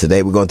allowed?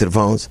 Today we're going to the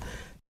phones.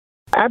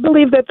 I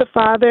believe that the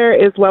father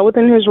is well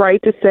within his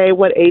right to say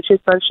what age his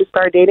son should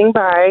start dating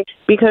by,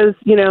 because,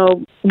 you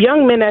know,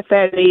 young men at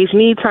that age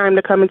need time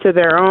to come into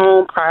their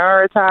own,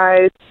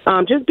 prioritize,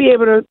 just be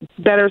able to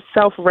better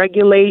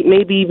self-regulate,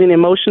 maybe even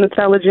emotional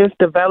intelligence,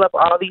 develop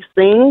all these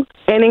things,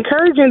 and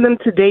encouraging them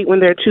to date when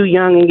they're too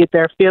young and get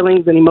their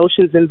feelings and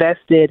emotions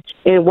invested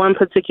in one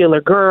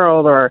particular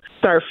girl or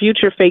start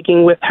future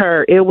faking with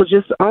her. It will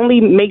just only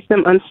make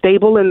them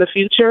unstable in the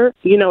future,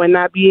 you know, and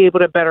not be able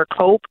to better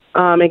cope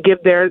and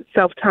give their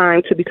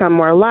time to become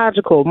more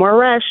logical, more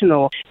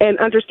rational, and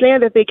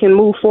understand that they can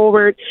move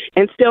forward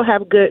and still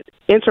have good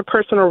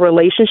interpersonal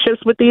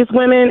relationships with these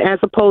women, as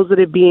opposed to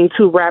it being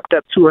too wrapped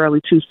up too early,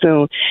 too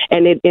soon,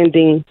 and it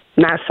ending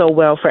not so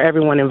well for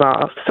everyone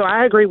involved. So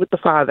I agree with the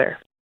father.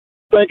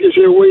 I think you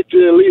should wait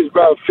till at least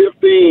about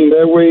 15.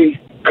 That way,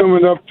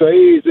 coming up to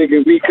age, they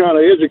can be kind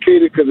of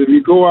educated, because if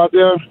you go out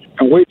there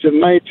and wait till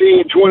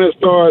 19, 20,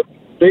 start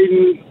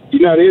dating,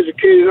 you're not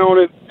educated on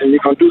it, and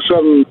you're going to do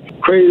something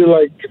crazy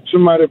like get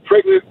somebody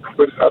pregnant.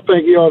 But I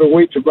think you ought to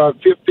wait till about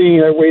 15.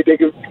 That way the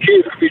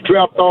kids can be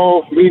dropped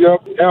off, meet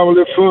up, have a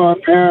little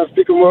fun. Parents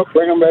pick them up,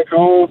 bring them back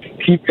home,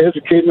 keep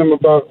educating them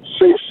about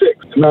safe sex,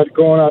 not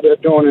going out there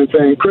doing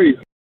anything crazy.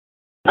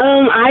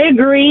 I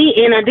agree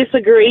and I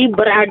disagree,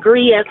 but I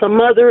agree as a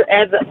mother,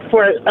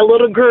 for a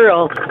little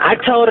girl. I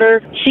told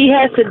her she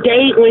has to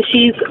date when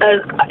she's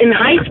in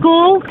high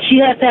school. She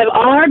has to have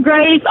all her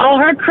grades, all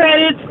her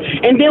credits,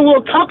 and then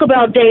we'll talk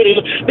about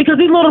dating, because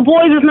these little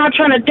boys is not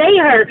trying to date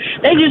her.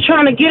 They just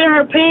trying to get in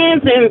her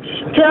pants and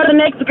tell the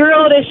next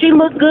girl that she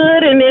looks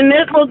good, and then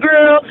this little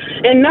girl.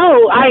 And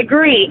no, I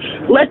agree.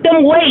 Let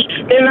them wait.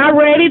 They're not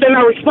ready. They're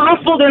not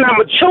responsible. They're not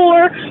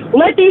mature.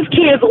 Let these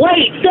kids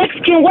wait. Sex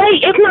can wait.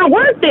 It's not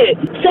worth it.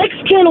 Sex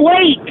can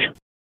wait.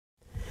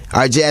 All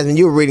right, Jasmine,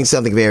 you were reading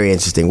something very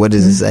interesting. What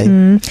does it say?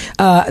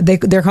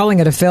 They're calling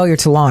it a failure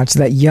to launch,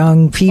 that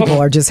young people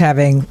are just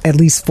having at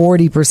least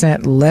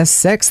 40% less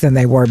sex than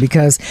they were,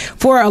 because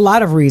for a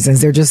lot of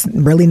reasons, they're just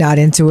really not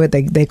into it.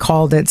 They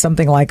called it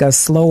something like a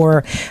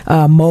slower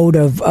mode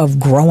of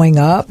growing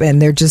up,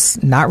 and they're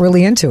just not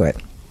really into it.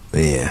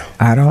 Yeah.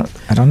 I don't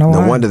know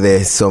why. No wonder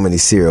there's so many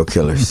serial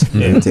killers.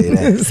 Let me tell you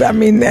that. I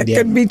mean, that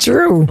could be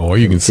true. Or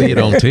you can see it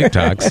on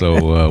TikTok.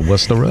 So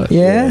what's the rush?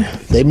 Yeah.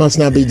 They must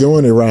not be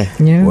doing it right.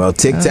 Yeah. Well,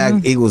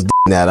 TikTok equals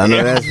now. I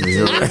know that's for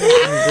sure.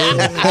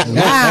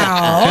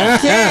 Wow.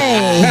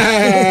 Okay.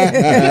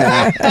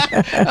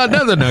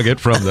 Another nugget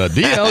from the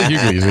DL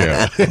Hughley's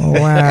here.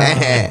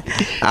 Wow.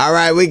 All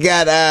right, we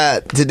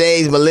got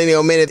today's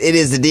Millennial Minute. It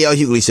is the DL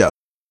Hughley Show.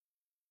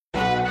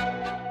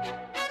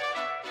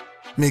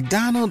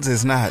 McDonald's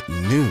is not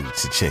new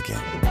to chicken.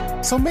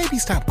 So maybe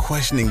stop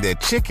questioning their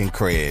chicken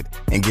cred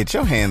and get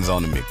your hands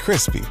on the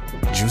McCrispy.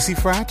 Juicy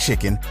fried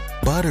chicken,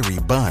 buttery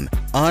bun,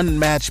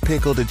 unmatched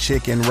pickle to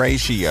chicken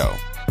ratio.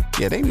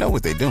 Yeah, they know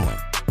what they're doing.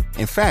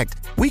 In fact,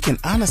 we can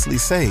honestly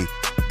say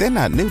they're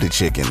not new to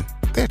chicken.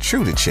 They're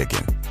true to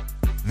chicken.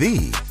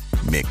 The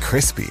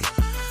McCrispy.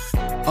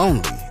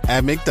 Only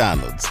at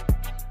McDonald's.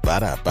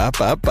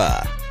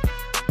 Ba-da-ba-ba-ba.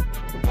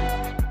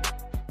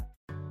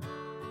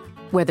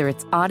 Whether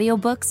it's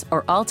audiobooks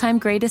or all-time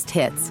greatest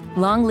hits,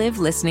 long live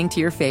listening to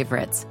your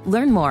favorites.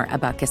 Learn more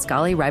about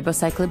Kisqali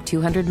Ribociclib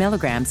 200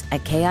 milligrams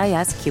at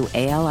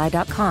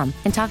KISQALI.com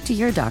and talk to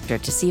your doctor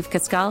to see if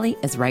Kisqali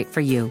is right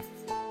for you.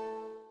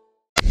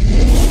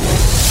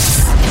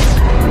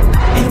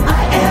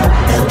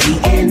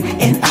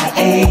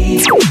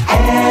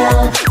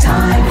 N-I-L-L-E-N-N-I-A-L.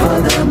 Time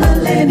for the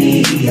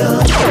Millennial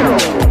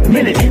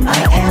Minute.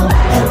 N-I-L-L-E-N-N-I-A-L.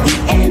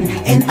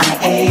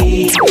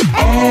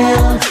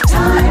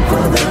 Time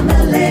for the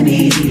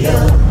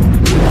Millennial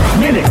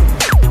Minute.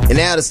 And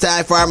now it's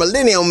time for our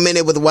Millennial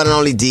Minute with the one and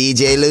only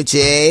DJ Luce.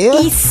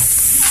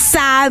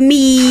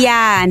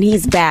 Samia, and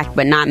he's back,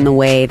 but not in the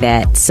way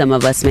that some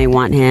of us may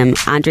want him.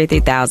 Andre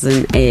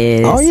 3000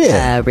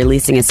 is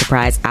releasing a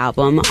surprise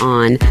album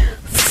on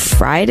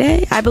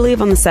Friday, I believe,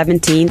 on the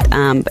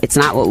 17th. It's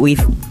not what we,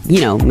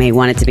 may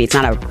want it to be. It's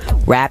not a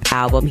rap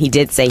album. He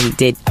did say he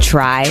did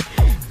try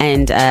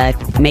and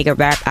make a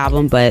rap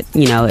album, but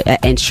an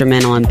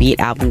instrumental and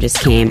beat album just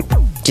came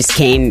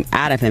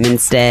out of him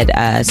instead.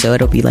 So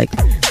it'll be like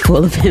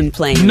full of him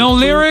playing. No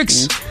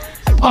lyrics.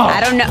 Oh.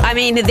 I don't know. I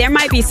mean, there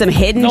might be some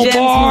hidden gems.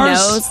 Bars. Who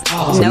knows?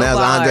 Oh. So now it's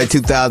Andre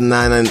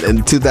 2009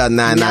 and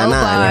 2009. No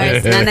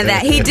bars. None of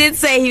that. He did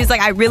say, he was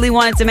like, I really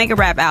wanted to make a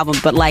rap album,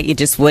 but like it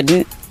just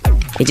wouldn't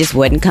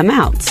come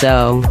out.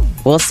 So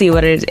we'll see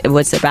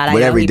what's about.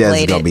 Whatever he does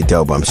is gonna be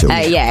dope, I'm sure.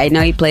 Yeah, I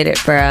know he played it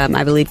for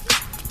I believe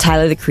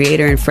Tyler the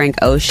Creator and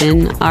Frank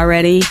Ocean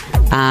already,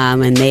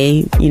 and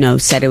they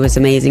said it was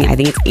amazing. I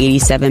think it's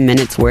 87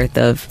 minutes worth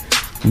of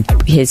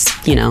his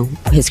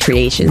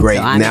creation. Great.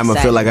 So now I'm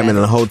gonna feel like I'm in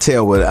a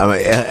hotel with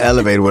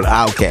elevator with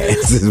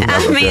Outkast.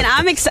 I mean,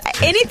 I'm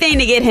excited. Anything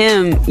to get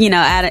him,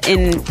 out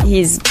in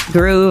his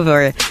groove,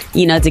 or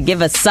to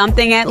give us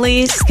something at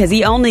least, because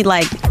he only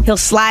he'll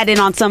slide in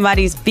on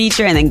somebody's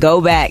feature and then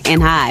go back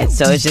and hide.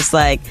 So it's just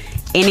like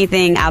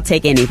anything. I'll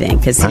take anything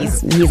because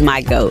he's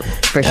my GOAT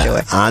for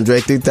sure.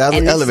 Andre 3000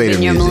 and elevator. This has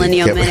been your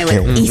Millennial Minute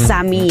with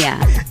Isamia.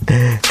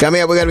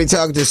 Coming up, we're going to be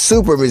talking to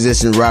super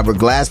musician Robert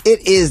Glasper.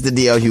 It is the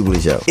DL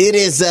Hughley Show. It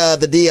is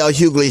the DL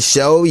Hughley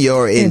Show,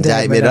 your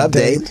indictment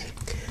update.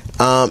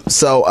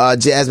 So,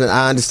 Jasmine,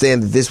 I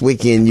understand that this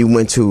weekend you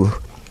went to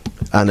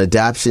an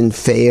adoption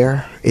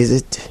fair, is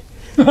it?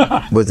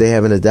 Was they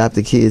having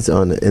adopted kids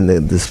in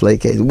the display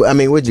case? I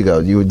mean, where'd you go?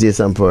 You did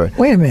something for...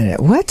 Wait a minute,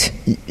 what?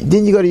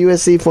 Didn't you go to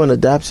USC for an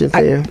adoption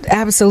fair?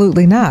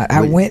 Absolutely not. I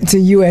went to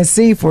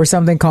USC for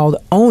something called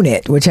Own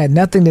It, which had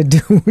nothing to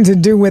do with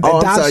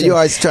adoption. I'm sorry, you're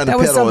always trying to That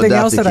was peddle something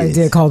else that kids.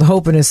 I did called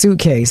Hope in a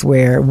Suitcase,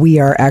 where we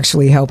are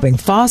actually helping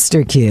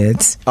foster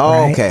kids. Oh,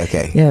 right?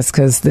 okay. Yes,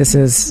 because this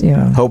is,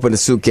 Hope in a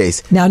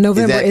Suitcase. Now,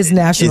 November is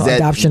National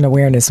Adoption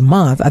Awareness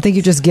Month. I think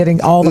you're just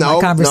getting all of my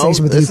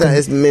conversation with you.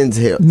 It's Men's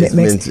Health. It's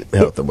Men's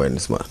Health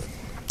Awareness Month.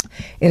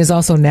 It is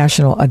also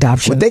National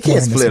Adoption. But they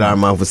can't split our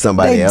month with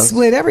somebody else. They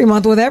split every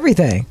month with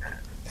everything.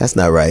 That's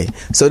not right.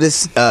 So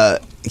this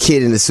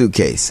kid in the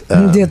suitcase.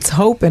 It's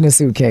Hope in a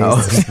Suitcase. Oh,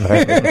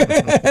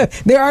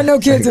 there are no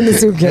kids in the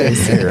suitcase.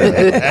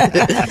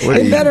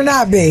 It better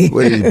not be.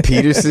 What is it,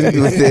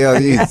 Peterson? What the hell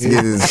is kids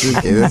in the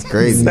suitcase? That's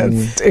crazy.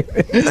 That's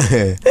stupid.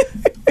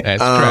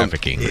 That's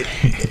trafficking. You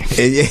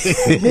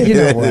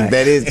know what?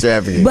 That is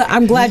trafficking. But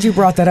I'm glad you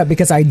brought that up,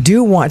 because I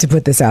do want to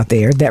put this out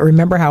there. That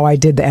remember how I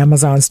did the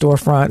Amazon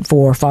storefront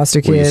for foster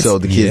kids? Where you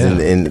sold the kids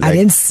I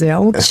didn't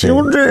sell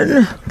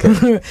children.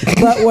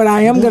 But what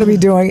I am going to be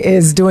doing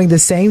is doing the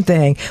same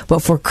thing, but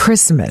for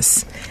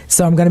Christmas.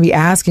 So I'm going to be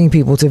asking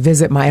people to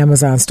visit my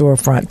Amazon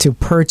storefront to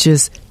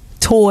purchase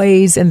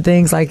toys and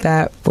things like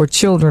that for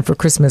children for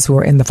Christmas who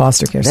are in the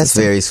foster care system. That's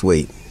very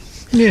sweet.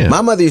 Yeah.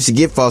 My mother used to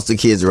get foster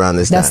kids around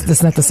this time.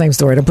 That's not the same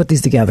story. Don't put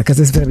these together because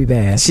it's going to be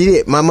bad. She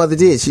did. My mother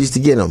did. She used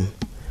to get them.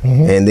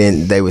 and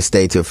then they would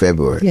stay till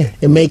February. Yeah,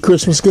 it made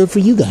Christmas good for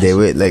you guys. They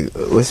would like,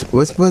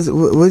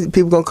 what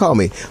people gonna call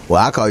me?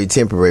 Well, I call you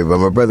temporary, but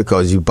my brother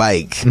calls you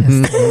bike.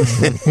 That's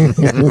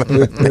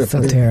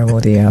so terrible,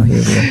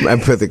 DL. My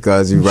brother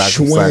calls you rock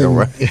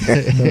cycle.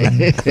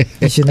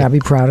 You should not be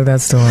proud of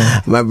that story.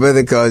 My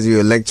brother calls you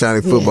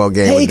electronic football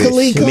game. Hey,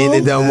 with the men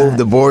that don't move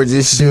the boards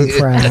and shoot.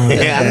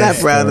 I'm not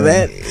proud of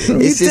that.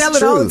 You tell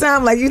it all the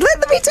time, like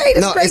let me tell you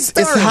this great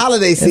story. It's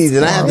holiday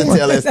season. I have to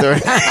tell that story.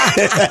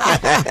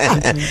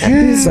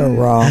 You're so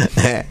wrong.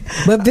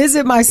 But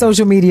visit my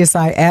social media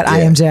site at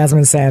I am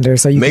Jasmine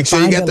Sanders. So you make can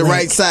sure you got the link.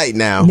 right site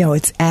now. No,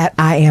 it's at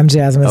I am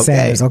Jasmine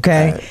Sanders.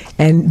 Okay, right.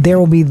 And there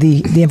will be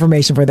the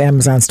information for the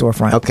Amazon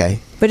storefront. Okay.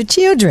 For the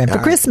children, for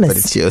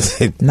Christmas. For the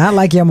children. Not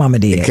like your mama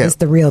did. It's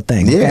the real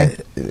thing. Yeah.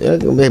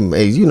 Okay?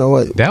 Hey, you know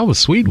what? That was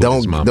sweet.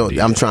 Don't.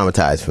 I'm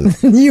traumatized from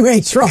that. You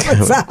ain't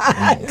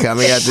traumatized.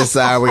 Coming out this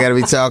hour, we're going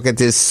to be talking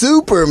to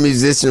super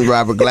musician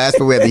Robert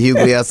Glasper. We have the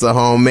Hughley Hustle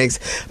Home Mix.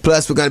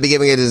 Plus, we're going to be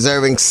giving a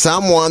deserving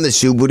someone the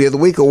Shoe Booty of the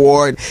Week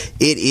award.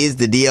 It is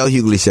the DL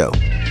Hughley Show.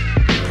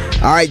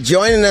 All right,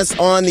 joining us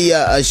on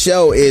the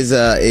show is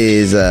an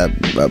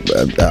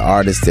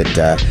artist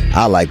that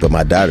I like, but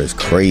my daughter's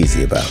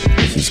crazy about.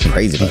 She's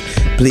crazy about.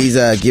 Please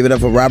give it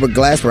up for Robert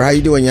Glasper. How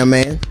you doing, young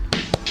man?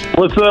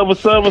 What's up?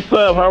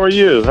 How are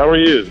you?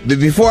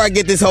 Before I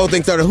get this whole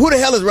thing started, who the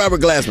hell is Robert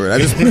Glasper?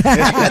 And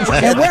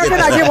where can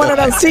I get one of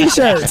those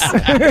T-shirts?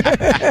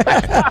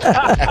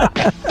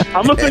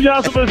 I'm gonna send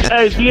y'all some.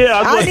 Hey,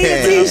 yeah, I need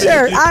a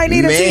T-shirt. I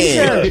need a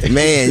T-shirt.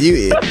 Man,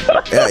 you,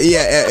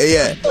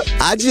 yeah.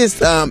 I just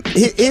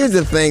here's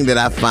the thing that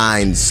I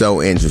find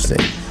so interesting.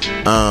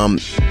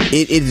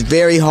 It's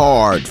very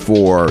hard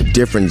for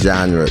different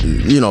genre,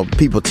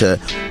 people to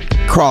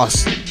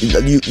cross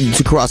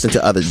into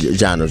other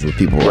genres where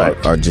people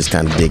are just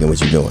kind of digging what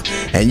you're doing,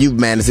 and you've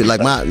managed it. Like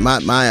my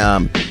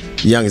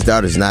youngest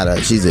daughter's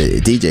she's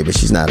a DJ, but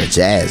she's not a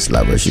jazz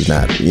lover. She's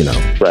not,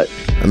 Right.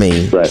 I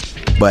mean, right.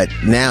 But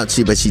now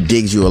she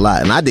digs you a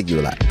lot, and I dig you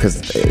a lot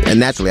because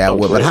naturally I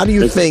would. But how do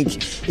you think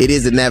it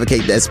is to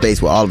navigate that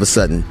space where all of a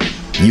sudden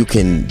you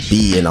can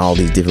be in all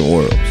these different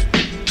worlds?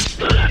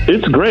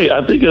 It's great.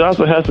 I think it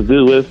also has to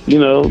do with,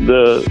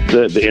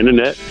 the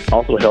internet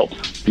also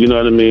helps. You know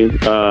what I mean?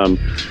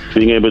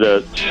 Being able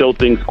to show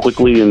things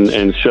quickly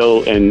and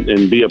show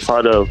and be a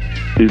part of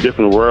these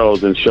different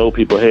worlds and show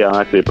people, hey, I'm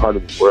actually a part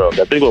of this world.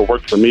 I think what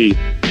worked for me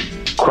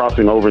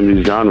crossing over in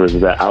these genres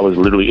is that I was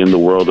literally in the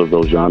world of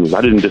those genres. I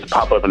didn't just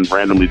pop up and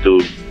randomly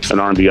do an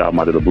R&B album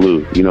out of the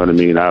blue. You know what I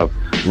mean? I've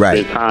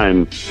spent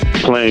time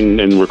playing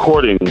and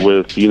recording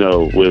with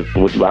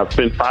I've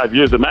spent 5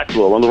 years at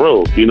Maxwell on the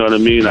road. You know what I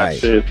mean? Right.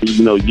 I spent,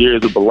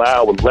 years of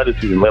Bilal and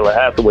Ledisi and Layla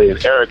Hathaway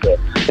and Erica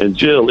and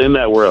Jill in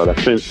that world. I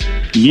spent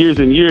years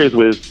and years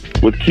with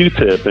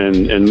Q-Tip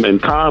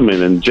and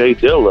Common and Jay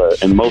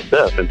Dilla and Mos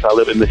Def and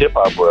Talib in the hip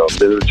hop world.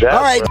 The jazz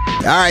all right,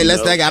 world,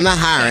 let's take. I'm not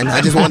hiring.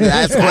 I just wanted to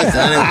ask a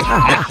question.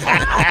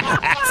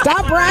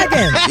 Stop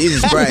bragging.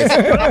 Jesus Christ.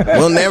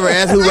 We'll never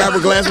ask who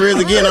Robert Glasper is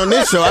again on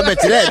this show. I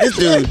bet you that. This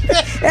dude.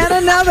 And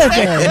another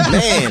thing.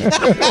 Man.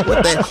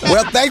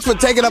 Well, thanks for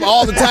taking up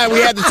all the time we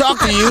had to talk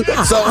to you.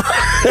 So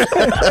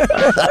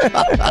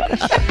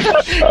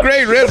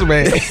great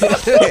resume.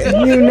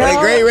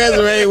 Great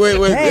resume.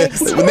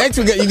 Next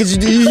we got you should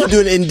do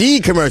an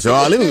Indeed commercial.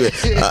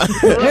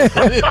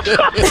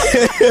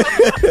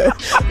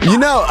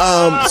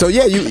 So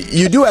yeah,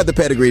 you do have the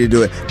pedigree to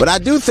do it. But I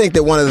do think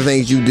that one of the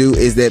things you do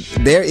is that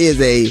there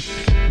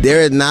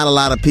is not a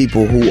lot of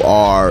people who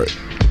are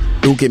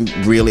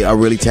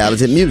really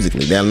talented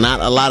musically. There are not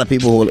a lot of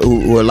people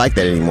who are like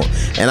that anymore.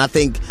 And I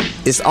think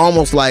it's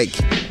almost like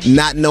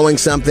not knowing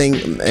something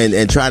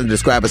and trying to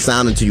describe a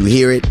sound until you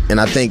hear it. And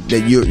I think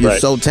that you're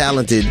so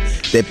talented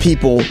that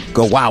people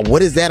go, wow,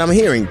 what is that I'm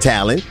hearing?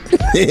 Talent.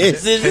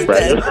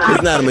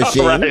 It's not a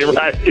machine. Right.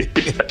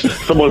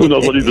 Someone who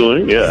knows what he's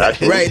doing. Yeah.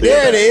 Right,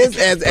 there it is,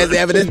 as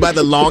evidenced by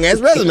the long-ass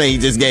resume he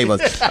just gave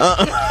us.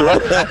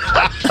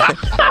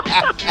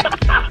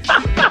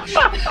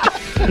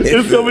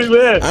 It's going to be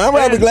bad. I'm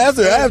Robert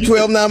Glasper. I have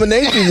 12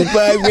 nominations and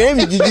 5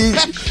 Grammys.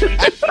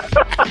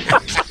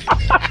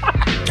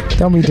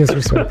 Don't be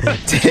disrespectful. Go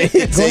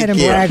ahead and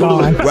brag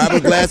on.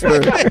 Robert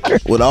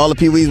Glasper, with all the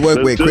people he's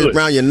worked with. Chris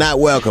Brown, you're not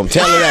welcome.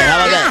 Tell her that.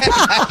 How about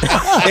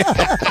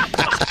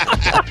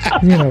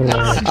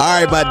that?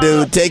 All right, my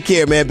dude. Take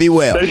care, man. Be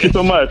well. Thank you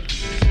so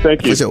much.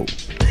 Thank you. For sure.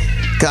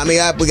 Coming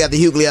up, we got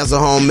the Hughley Hustle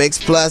Home Mix.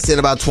 Plus, in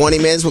about 20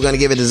 minutes, we're going to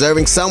give a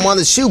deserving someone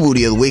the Shoe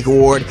Booty of the Week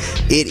award.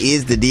 It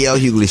is the DL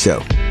Hughley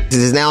Show. It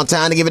is now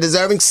time to give a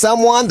deserving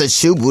someone the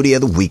Shoe Booty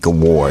of the Week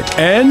award.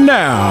 And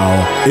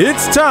now,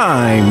 it's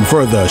time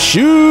for the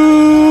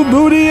Shoe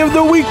Booty of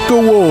the Week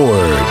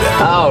award.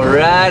 All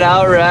right.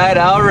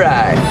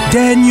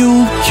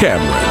 Daniel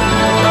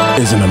Cameron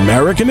is an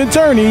American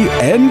attorney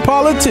and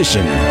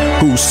politician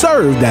who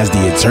served as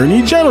the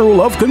Attorney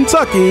General of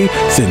Kentucky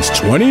since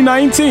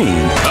 2019.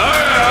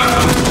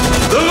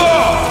 The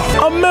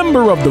law. A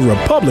member of the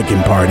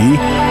Republican Party,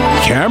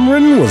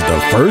 Cameron was the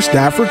first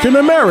African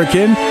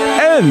American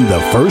and and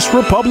the first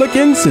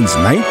Republican since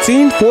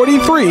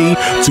 1943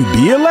 to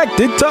be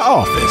elected to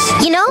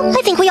office. You know,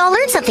 I think we all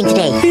learned something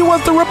today. He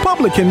was the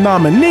Republican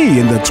nominee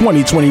in the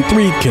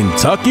 2023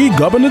 Kentucky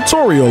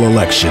gubernatorial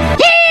election.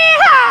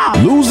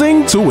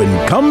 Losing to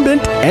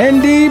incumbent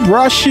Andy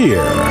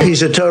Brashear.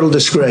 He's a total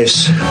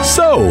disgrace.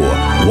 So,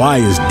 why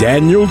is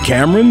Daniel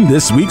Cameron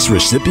this week's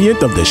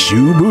recipient of the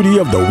Shoe Booty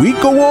of the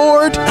Week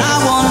award?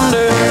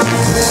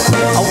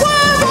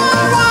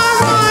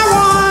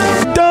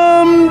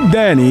 Dumb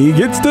Danny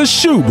gets the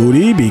shoe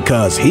booty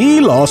because he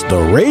lost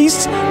the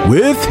race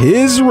with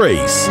his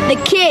race.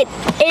 The kid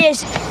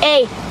is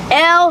a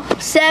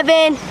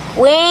L7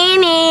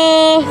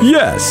 weenie.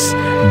 Yes,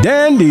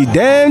 Dandy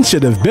Dan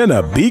should have been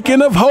a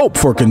beacon of hope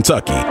for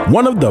Kentucky,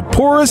 one of the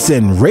poorest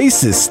and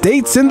racist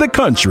states in the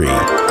country.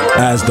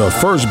 As the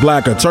first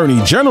black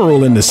attorney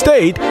general in the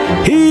state,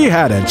 he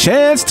had a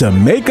chance to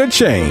make a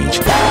change.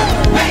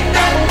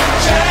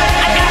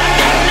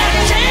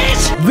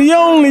 The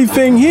only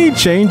thing he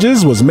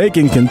changes was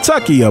making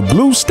Kentucky a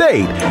blue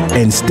state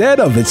instead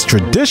of its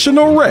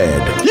traditional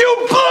red.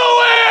 You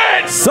blew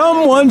it!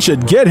 Someone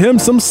should get him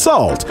some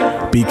salt,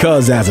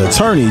 because as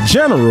Attorney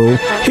General,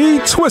 he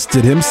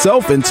twisted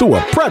himself into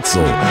a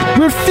pretzel,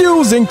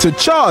 refusing to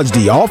charge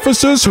the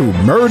officers who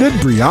murdered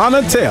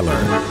Breonna Taylor.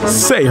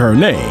 Say her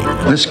name.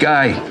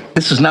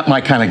 This is not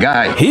my kind of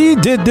guy. He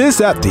did this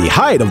at the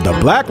height of the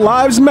Black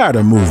Lives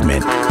Matter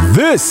movement.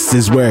 This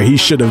is where he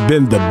should have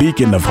been the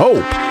beacon of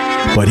hope.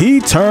 But he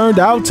turned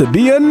out to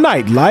be a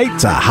nightlight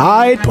to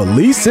hide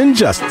police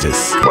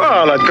injustice.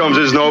 Well, that comes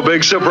as no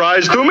big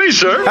surprise to me,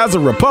 sir. As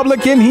a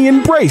Republican, he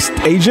embraced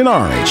Agent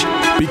Orange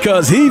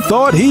because he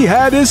thought he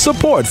had his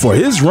support for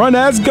his run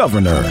as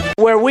governor.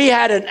 Where we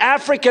had an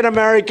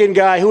African-American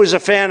guy who was a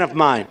fan of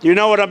mine. You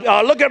know what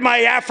look at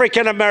my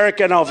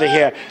African-American over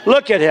here.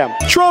 Look at him.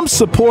 Trump's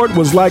support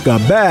was like a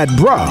bad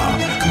bra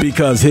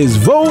because his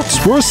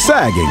votes were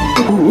sagging.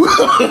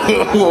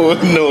 No.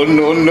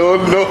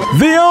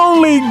 The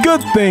only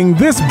good thing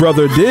this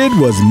brother did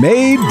was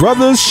made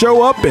brothers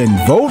show up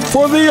and vote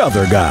for the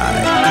other guy.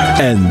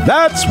 And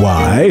that's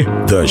why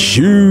the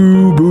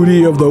Shoe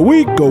Booty of the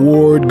Week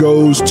award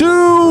goes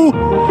to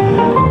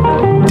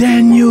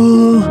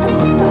Daniel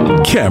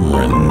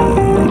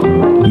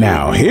Cameron.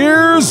 Now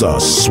here's a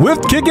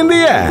swift kick in the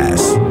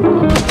ass.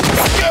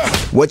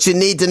 What you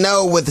need to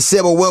know with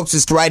Sybil Wilkes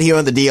is right here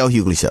on the D.L.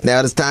 Hughley Show. Now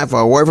it's time for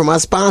a word from our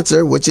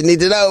sponsor, What You Need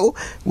to Know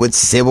with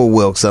Sybil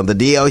Wilkes on the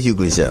D.L.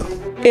 Hughley Show.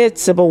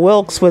 It's Sybil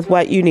Wilkes with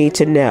what you need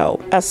to know.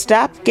 A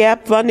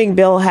stopgap funding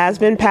bill has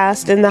been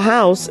passed in the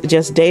House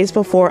just days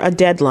before a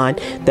deadline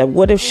that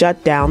would have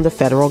shut down the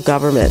federal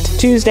government.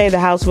 Tuesday, the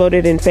House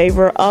voted in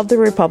favor of the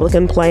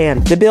Republican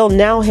plan. The bill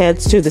now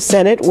heads to the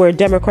Senate, where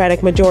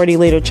Democratic Majority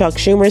Leader Chuck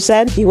Schumer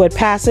said he would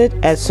pass it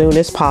as soon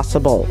as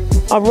possible.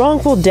 A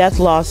wrongful death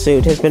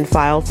lawsuit has been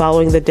filed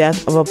following the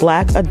death of a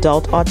black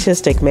adult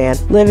autistic man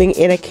living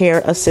in a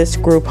care assist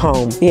group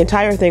home. The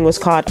entire thing was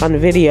caught on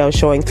video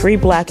showing 3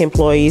 black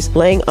employees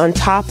laying on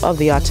top of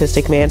the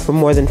autistic man for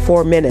more than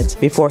 4 minutes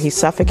before he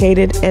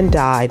suffocated and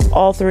died.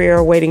 All 3 are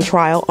awaiting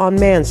trial on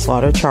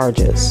manslaughter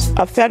charges.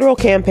 A federal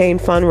campaign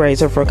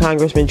fundraiser for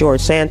Congressman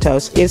George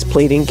Santos is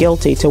pleading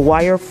guilty to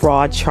wire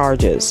fraud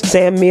charges.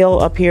 Sam Meal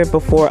appeared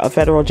before a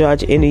federal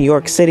judge in New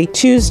York City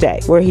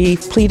Tuesday, where he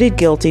pleaded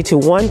guilty to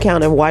 1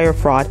 count of wire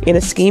fraud in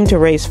a scheme to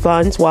raise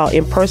funds while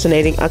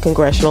impersonating a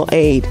congressional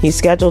aide. He's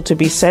scheduled to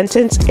be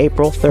sentenced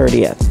April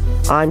 30th.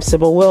 I'm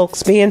Sybil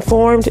Wilkes. Be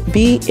informed,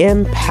 be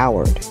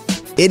empowered.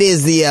 It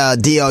is the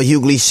D.L.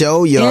 Hughley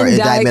Show, your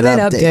indictment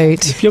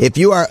update.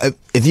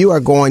 If you are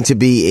going to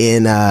be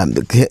in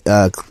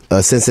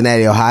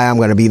Cincinnati, Ohio, I'm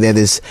going to be there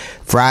this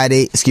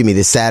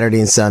Saturday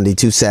and Sunday,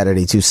 2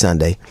 Saturday, 2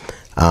 Sunday.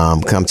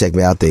 Come check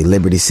me out, the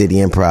Liberty City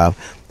Improv.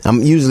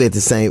 I'm usually at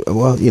the same,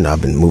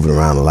 I've been moving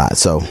around a lot,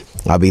 so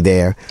I'll be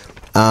there.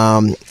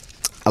 A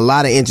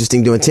lot of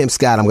interesting doing. Tim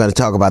Scott, I'm going to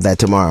talk about that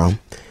tomorrow.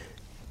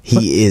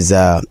 He is,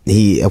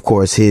 of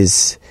course,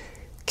 his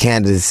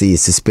candidacy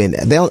is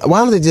suspended. Why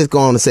don't they just go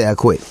on and say I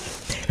quit?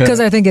 Because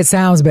I think it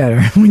sounds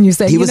better when you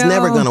say he was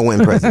never going to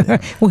win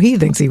president. Well, he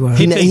thinks he was.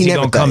 He thinks he's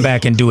going to come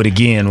back and do it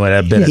again with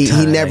a better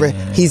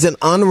time. He's an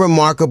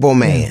unremarkable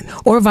man.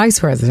 Or vice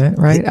president,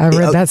 right? I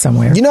read that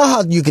somewhere. You know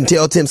how you can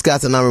tell Tim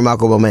Scott's an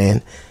unremarkable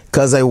man?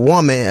 Because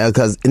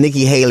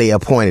Nikki Haley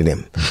appointed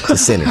him to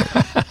senator.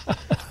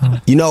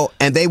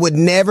 And they would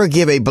never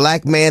give a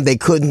black man they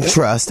couldn't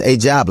trust a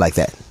job like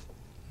that.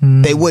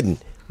 They wouldn't.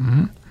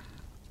 Mm-hmm.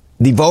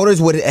 The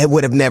voters would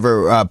have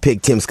never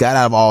picked Tim Scott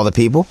out of all the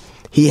people.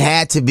 He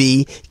had to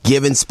be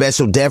given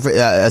special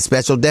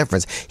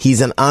deference.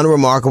 He's an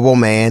unremarkable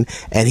man,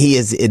 and he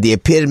is the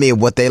epitome of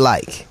what they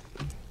like.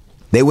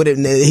 They would have.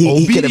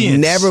 He could have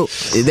never.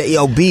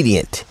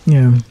 Obedient.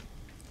 Yeah.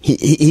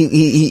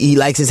 He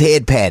likes his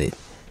head patted.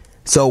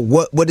 So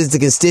what is the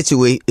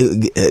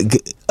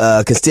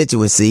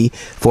constituency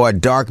for a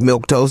dark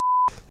milquetoast?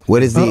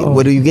 What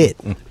do you get?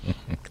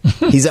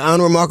 He's an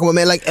unremarkable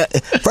man.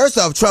 First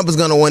off, Trump is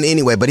going to win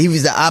anyway. But if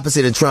he's the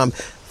opposite of Trump,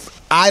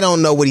 I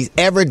don't know what he's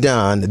ever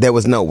done that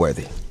was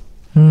noteworthy.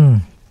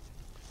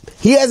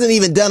 he hasn't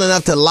even done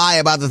enough to lie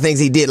about the things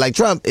he did. Like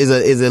Trump is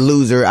a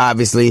loser,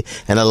 obviously,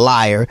 and a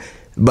liar.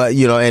 But,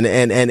 you know,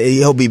 and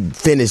he'll be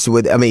finished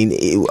with, I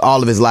mean,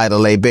 all of his lies are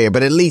laid bare.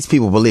 But at least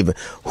people believe him.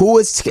 Who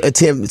is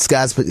Tim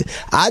Scott's?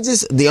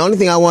 The only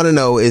thing I want to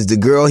know is the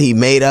girl he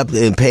made up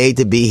and paid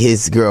to be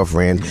his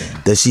girlfriend,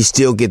 does she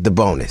still get the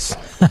bonus?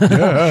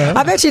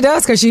 I bet she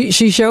does, because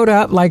she showed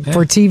up like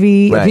for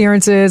TV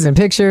appearances and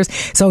pictures.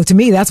 So to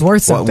me, that's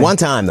worth something. One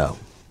time, though.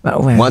 Oh,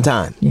 well, one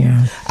time.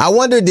 Yeah. I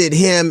wonder, did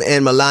him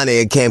and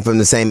Melania came from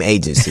the same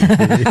agency?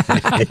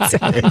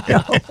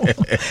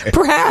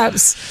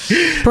 Perhaps.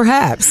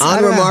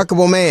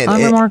 Unremarkable man.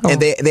 Unremarkable.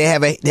 And they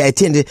have they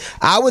attended.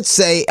 I would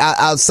say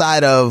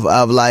outside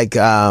of like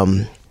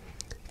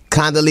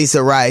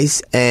Condoleezza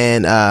Rice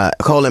and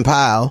Colin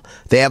Powell,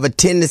 they have a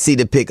tendency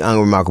to pick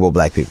unremarkable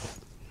black people.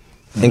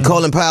 And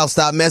Colin Powell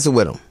stopped messing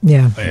with them.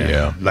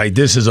 Yeah. Like,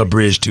 this is a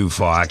bridge too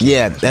far. He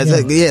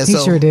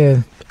sure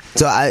did.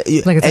 So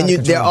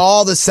they're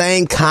all the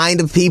same kind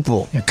of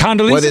people.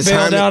 Condoleezza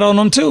bailed out on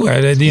them too.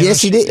 Yes,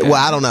 she did. Well,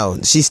 I don't know.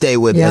 She stayed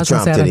with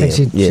Trump to the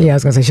end. I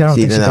was going to say, I don't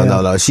think she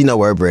No. She know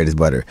where her bread is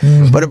butter.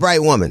 But a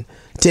bright woman.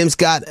 Tim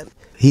Scott,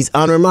 he's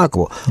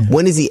unremarkable.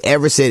 When has he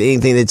ever said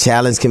anything that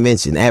challenged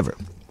convention? Ever.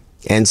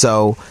 And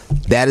so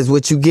that is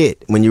what you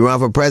get when you run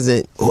for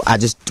president. I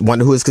just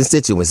wonder who his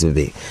constituents would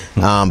be.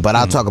 But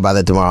I'll talk about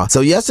that tomorrow.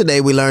 So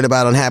yesterday we learned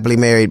about unhappily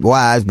married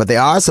wives, but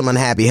there are some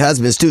unhappy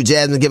husbands too.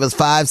 Jasmine, give us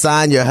 5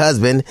 signs your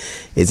husband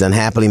is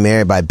unhappily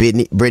married by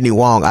Brittany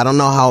Wong. I don't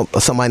know how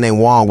somebody named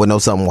Wong would know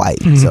something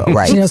white. So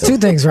right. She knows 2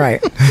 things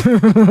right.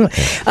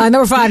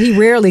 Number 5, he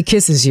rarely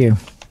kisses you.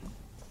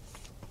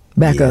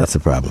 Back up. That's a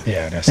problem.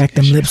 Back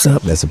them lips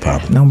up. That's a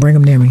problem. Don't bring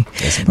them near me.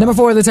 Number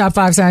 4 of the top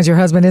 5 signs your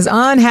husband is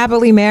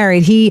unhappily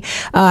married. He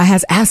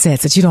has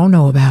assets that you don't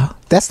know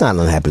about. That's not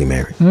unhappily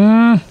married.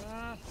 No.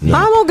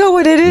 I won't go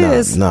with it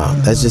is. No,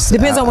 that's just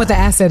depends on what the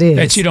asset is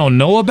that you don't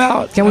know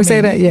about. Can we say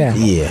that? Yeah.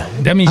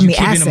 That means you're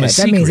keeping them a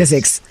secret. That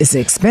means it's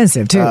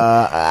expensive too.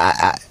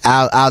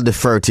 I'll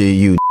defer to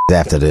you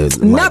after the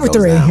number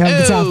 3 of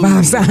the top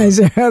 5 signs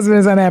your husband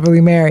is unhappily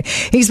married.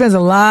 He spends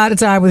a lot of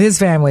time with his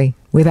family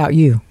without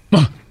you.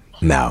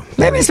 No.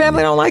 Maybe his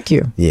family don't like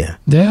you. Yeah.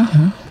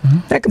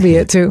 That could be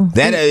it too.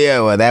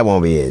 That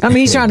won't be it. I mean,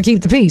 he's trying to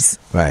keep the peace.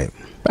 Right.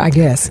 I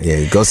guess.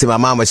 Yeah, go see my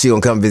mama. She gonna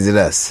come visit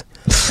us.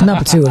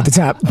 Number 2 of the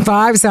top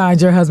 5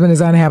 signs your husband is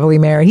unhappily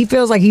married. He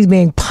feels like he's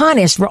being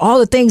punished for all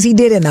the things he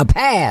did in the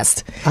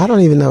past. I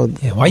don't even know.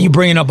 Why are you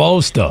bringing up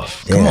old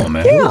stuff? Come on,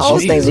 man. Yeah,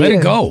 old things. Let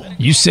it go.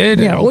 You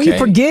said it. Okay. Well, you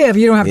forgive.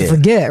 You don't have to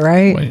forget,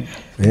 right? Wait.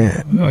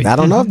 Yeah, I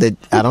don't know if that.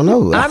 I don't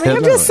know. I mean,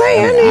 I'm just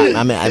saying.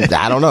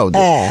 I don't know.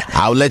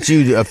 I'll let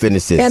you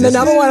finish this. And the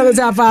number 1 of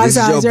the top 5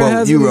 signs your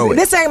husband. You wrote it.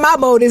 This ain't my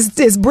boat.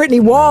 It's Brittany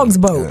Wong's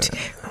boat.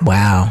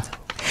 Wow.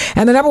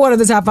 And the number 1 of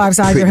the top 5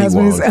 signs your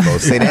husband is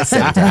say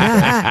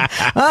that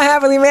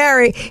unhappily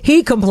married.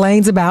 He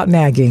complains about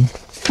nagging.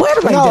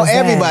 Well,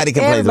 everybody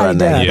complains about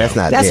nagging.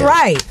 That's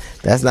right.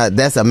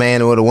 That's a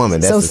man or a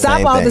woman. That's so the stop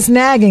same all thing. this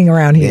nagging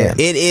around here.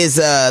 It is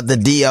the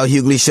D.L.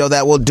 Hughley Show.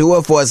 That will do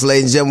it for us,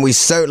 ladies and gentlemen. We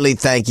certainly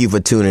thank you for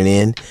tuning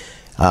in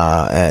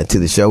to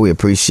the show. We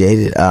appreciate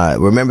it.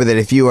 Remember that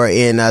if you are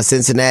in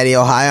Cincinnati,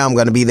 Ohio, I'm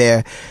going to be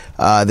there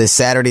this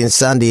Saturday and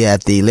Sunday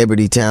at the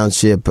Liberty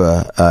Township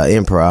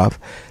Improv.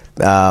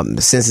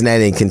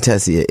 Cincinnati and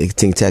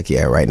Kentucky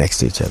are right next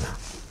to each other.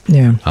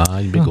 Yeah.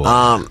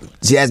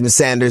 Jasmine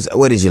Sanders,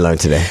 what did you learn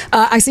today?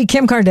 I see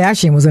Kim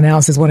Kardashian was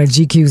announced as one of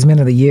GQ's Men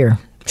of the Year.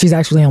 She's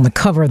actually on the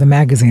cover of the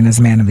magazine as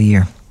Man of the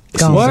Year.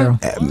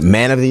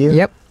 Man of the Year?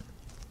 Yep.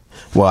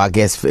 Well, I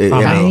guess if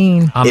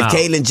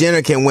Caitlyn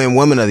Jenner can win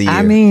Woman of the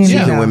Year, she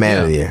can win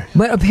Man of the Year.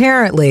 But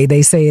apparently,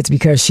 they say it's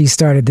because she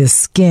started this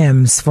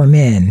Skims for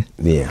men.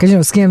 Yeah.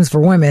 Because, Skims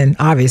for women,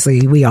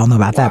 obviously, we all know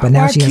about that. But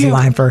now she has a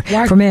line for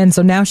men.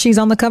 So now she's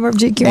on the cover of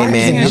GQ. Hey,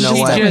 man, you know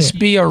what? Just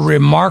be a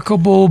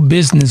remarkable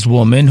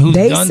businesswoman who's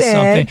done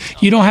something.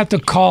 You don't have to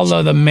call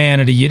her the Man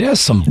of the Year.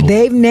 That's some bull.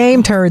 They've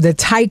named her the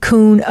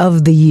Tycoon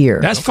of the Year.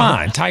 That's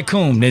fine.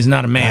 Tycoon is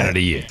not a Man of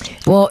the Year.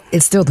 Well,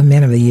 it's still the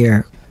Men of the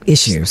Year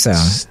issue. So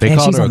they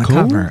called she's her on a the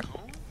coon? cover.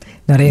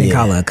 No, they didn't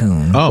call her a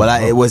coon.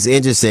 What's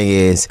interesting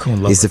is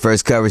it's the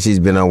first cover she's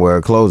been on where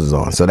her clothes is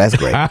on, so that's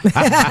great. I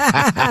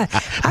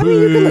mean,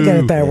 you can look at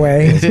it that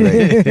way.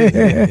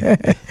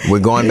 We're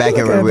going back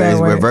and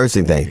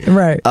reversing things.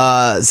 Right.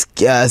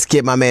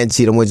 Skip, my man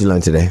Cheatham, what'd you learn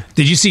today?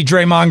 Did you see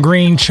Draymond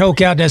Green choke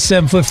out that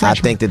 7-foot freshman?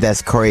 I think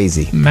that's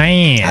crazy.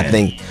 Man. I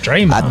think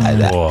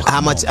Draymond.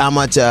 how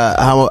much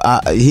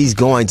he's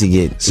going to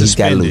get. Suspended. He's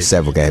got to lose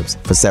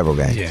several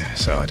games. Yeah,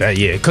 so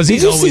because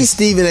Did you see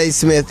Stephen A.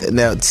 Smith?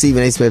 Now,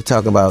 Stephen A. Smith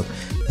talking about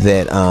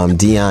that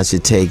Deion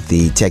should take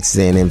the Texas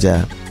A&M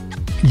job.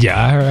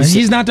 Yeah, I heard.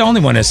 He's not the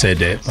only one that said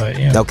that.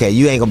 But okay,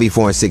 you ain't gonna be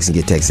 4-6 and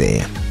get Texas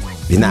A&M.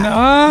 You're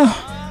not.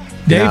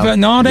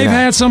 They've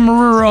had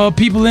some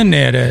people in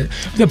there. That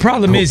the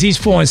problem is he's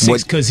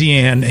 4-6 because he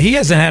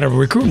hasn't had a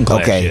recruiting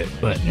class yet.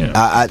 But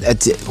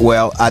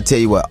I tell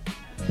you what,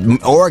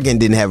 Oregon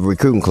didn't have a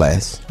recruiting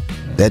class.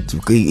 That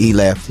he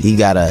left.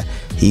 He's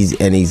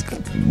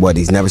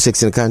number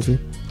 6 in the country.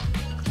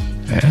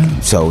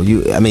 So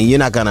you're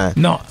not gonna.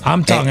 No,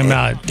 I'm talking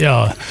about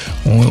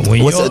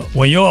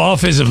when your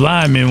offensive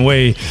linemen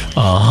weigh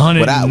 100.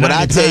 What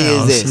I tell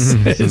you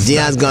is this: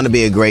 Deion's gonna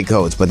be a great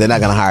coach, but they're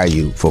not gonna hire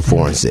you for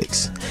 4 and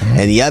 6.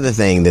 And the other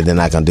thing that they're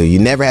not gonna do, you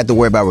never have to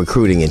worry about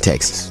recruiting in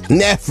Texas.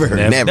 Never.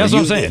 That's what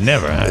I'm saying.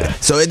 Never.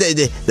 So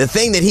the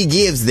thing that he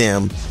gives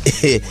them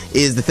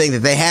is the thing that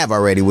they have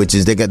already, which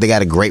is they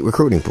got a great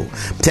recruiting pool.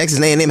 Texas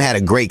A&M had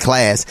a great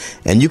class,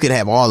 and you could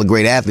have all the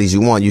great athletes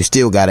you want. You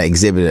still got to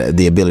exhibit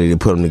the ability to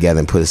put them together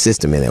and put a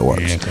system in that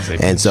works.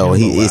 And so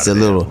it's a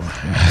little.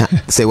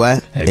 Say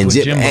what? And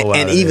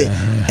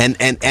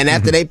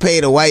after they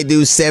paid a white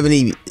dude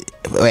 $70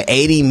 or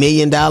 $80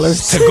 million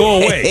to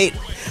go away.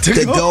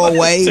 To go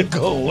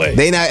away.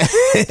 They not.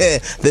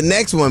 The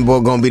next one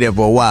gonna be there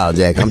for a while,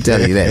 Jack. I'm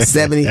telling you that.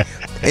 70.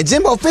 And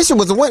Jimbo Fisher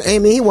was a winner. I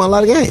mean, he won a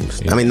lot of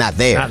games. I mean, not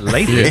there. Not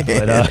lately,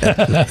 but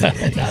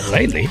not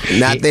lately.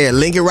 Not there.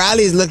 Lincoln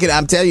Riley's looking.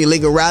 I'm telling you,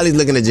 Lincoln Riley's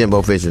looking at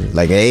Jimbo Fisher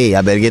like, hey,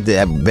 I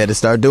better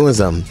start doing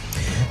something.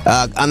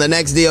 On the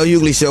next D.L.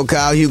 Hughley show,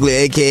 Kyle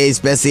Hughley, a.k.a.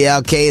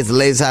 Special K, is the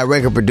latest high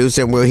record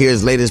producer, and we'll hear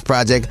his latest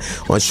project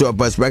on Short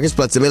Bus Records.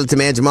 Plus, the military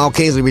man Jamal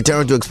Kingsley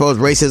returns to expose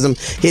racism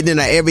hidden in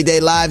our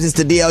everyday lives. It's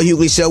the D.L.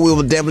 Hughley show. We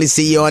will definitely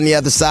see you on the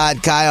other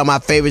side. Kyle, my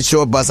favorite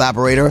short bus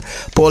operator.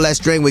 Pull that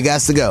string. We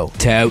got to go.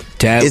 Tout.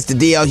 It's the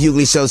D.L.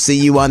 Hughley show. See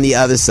you on the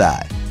other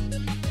side.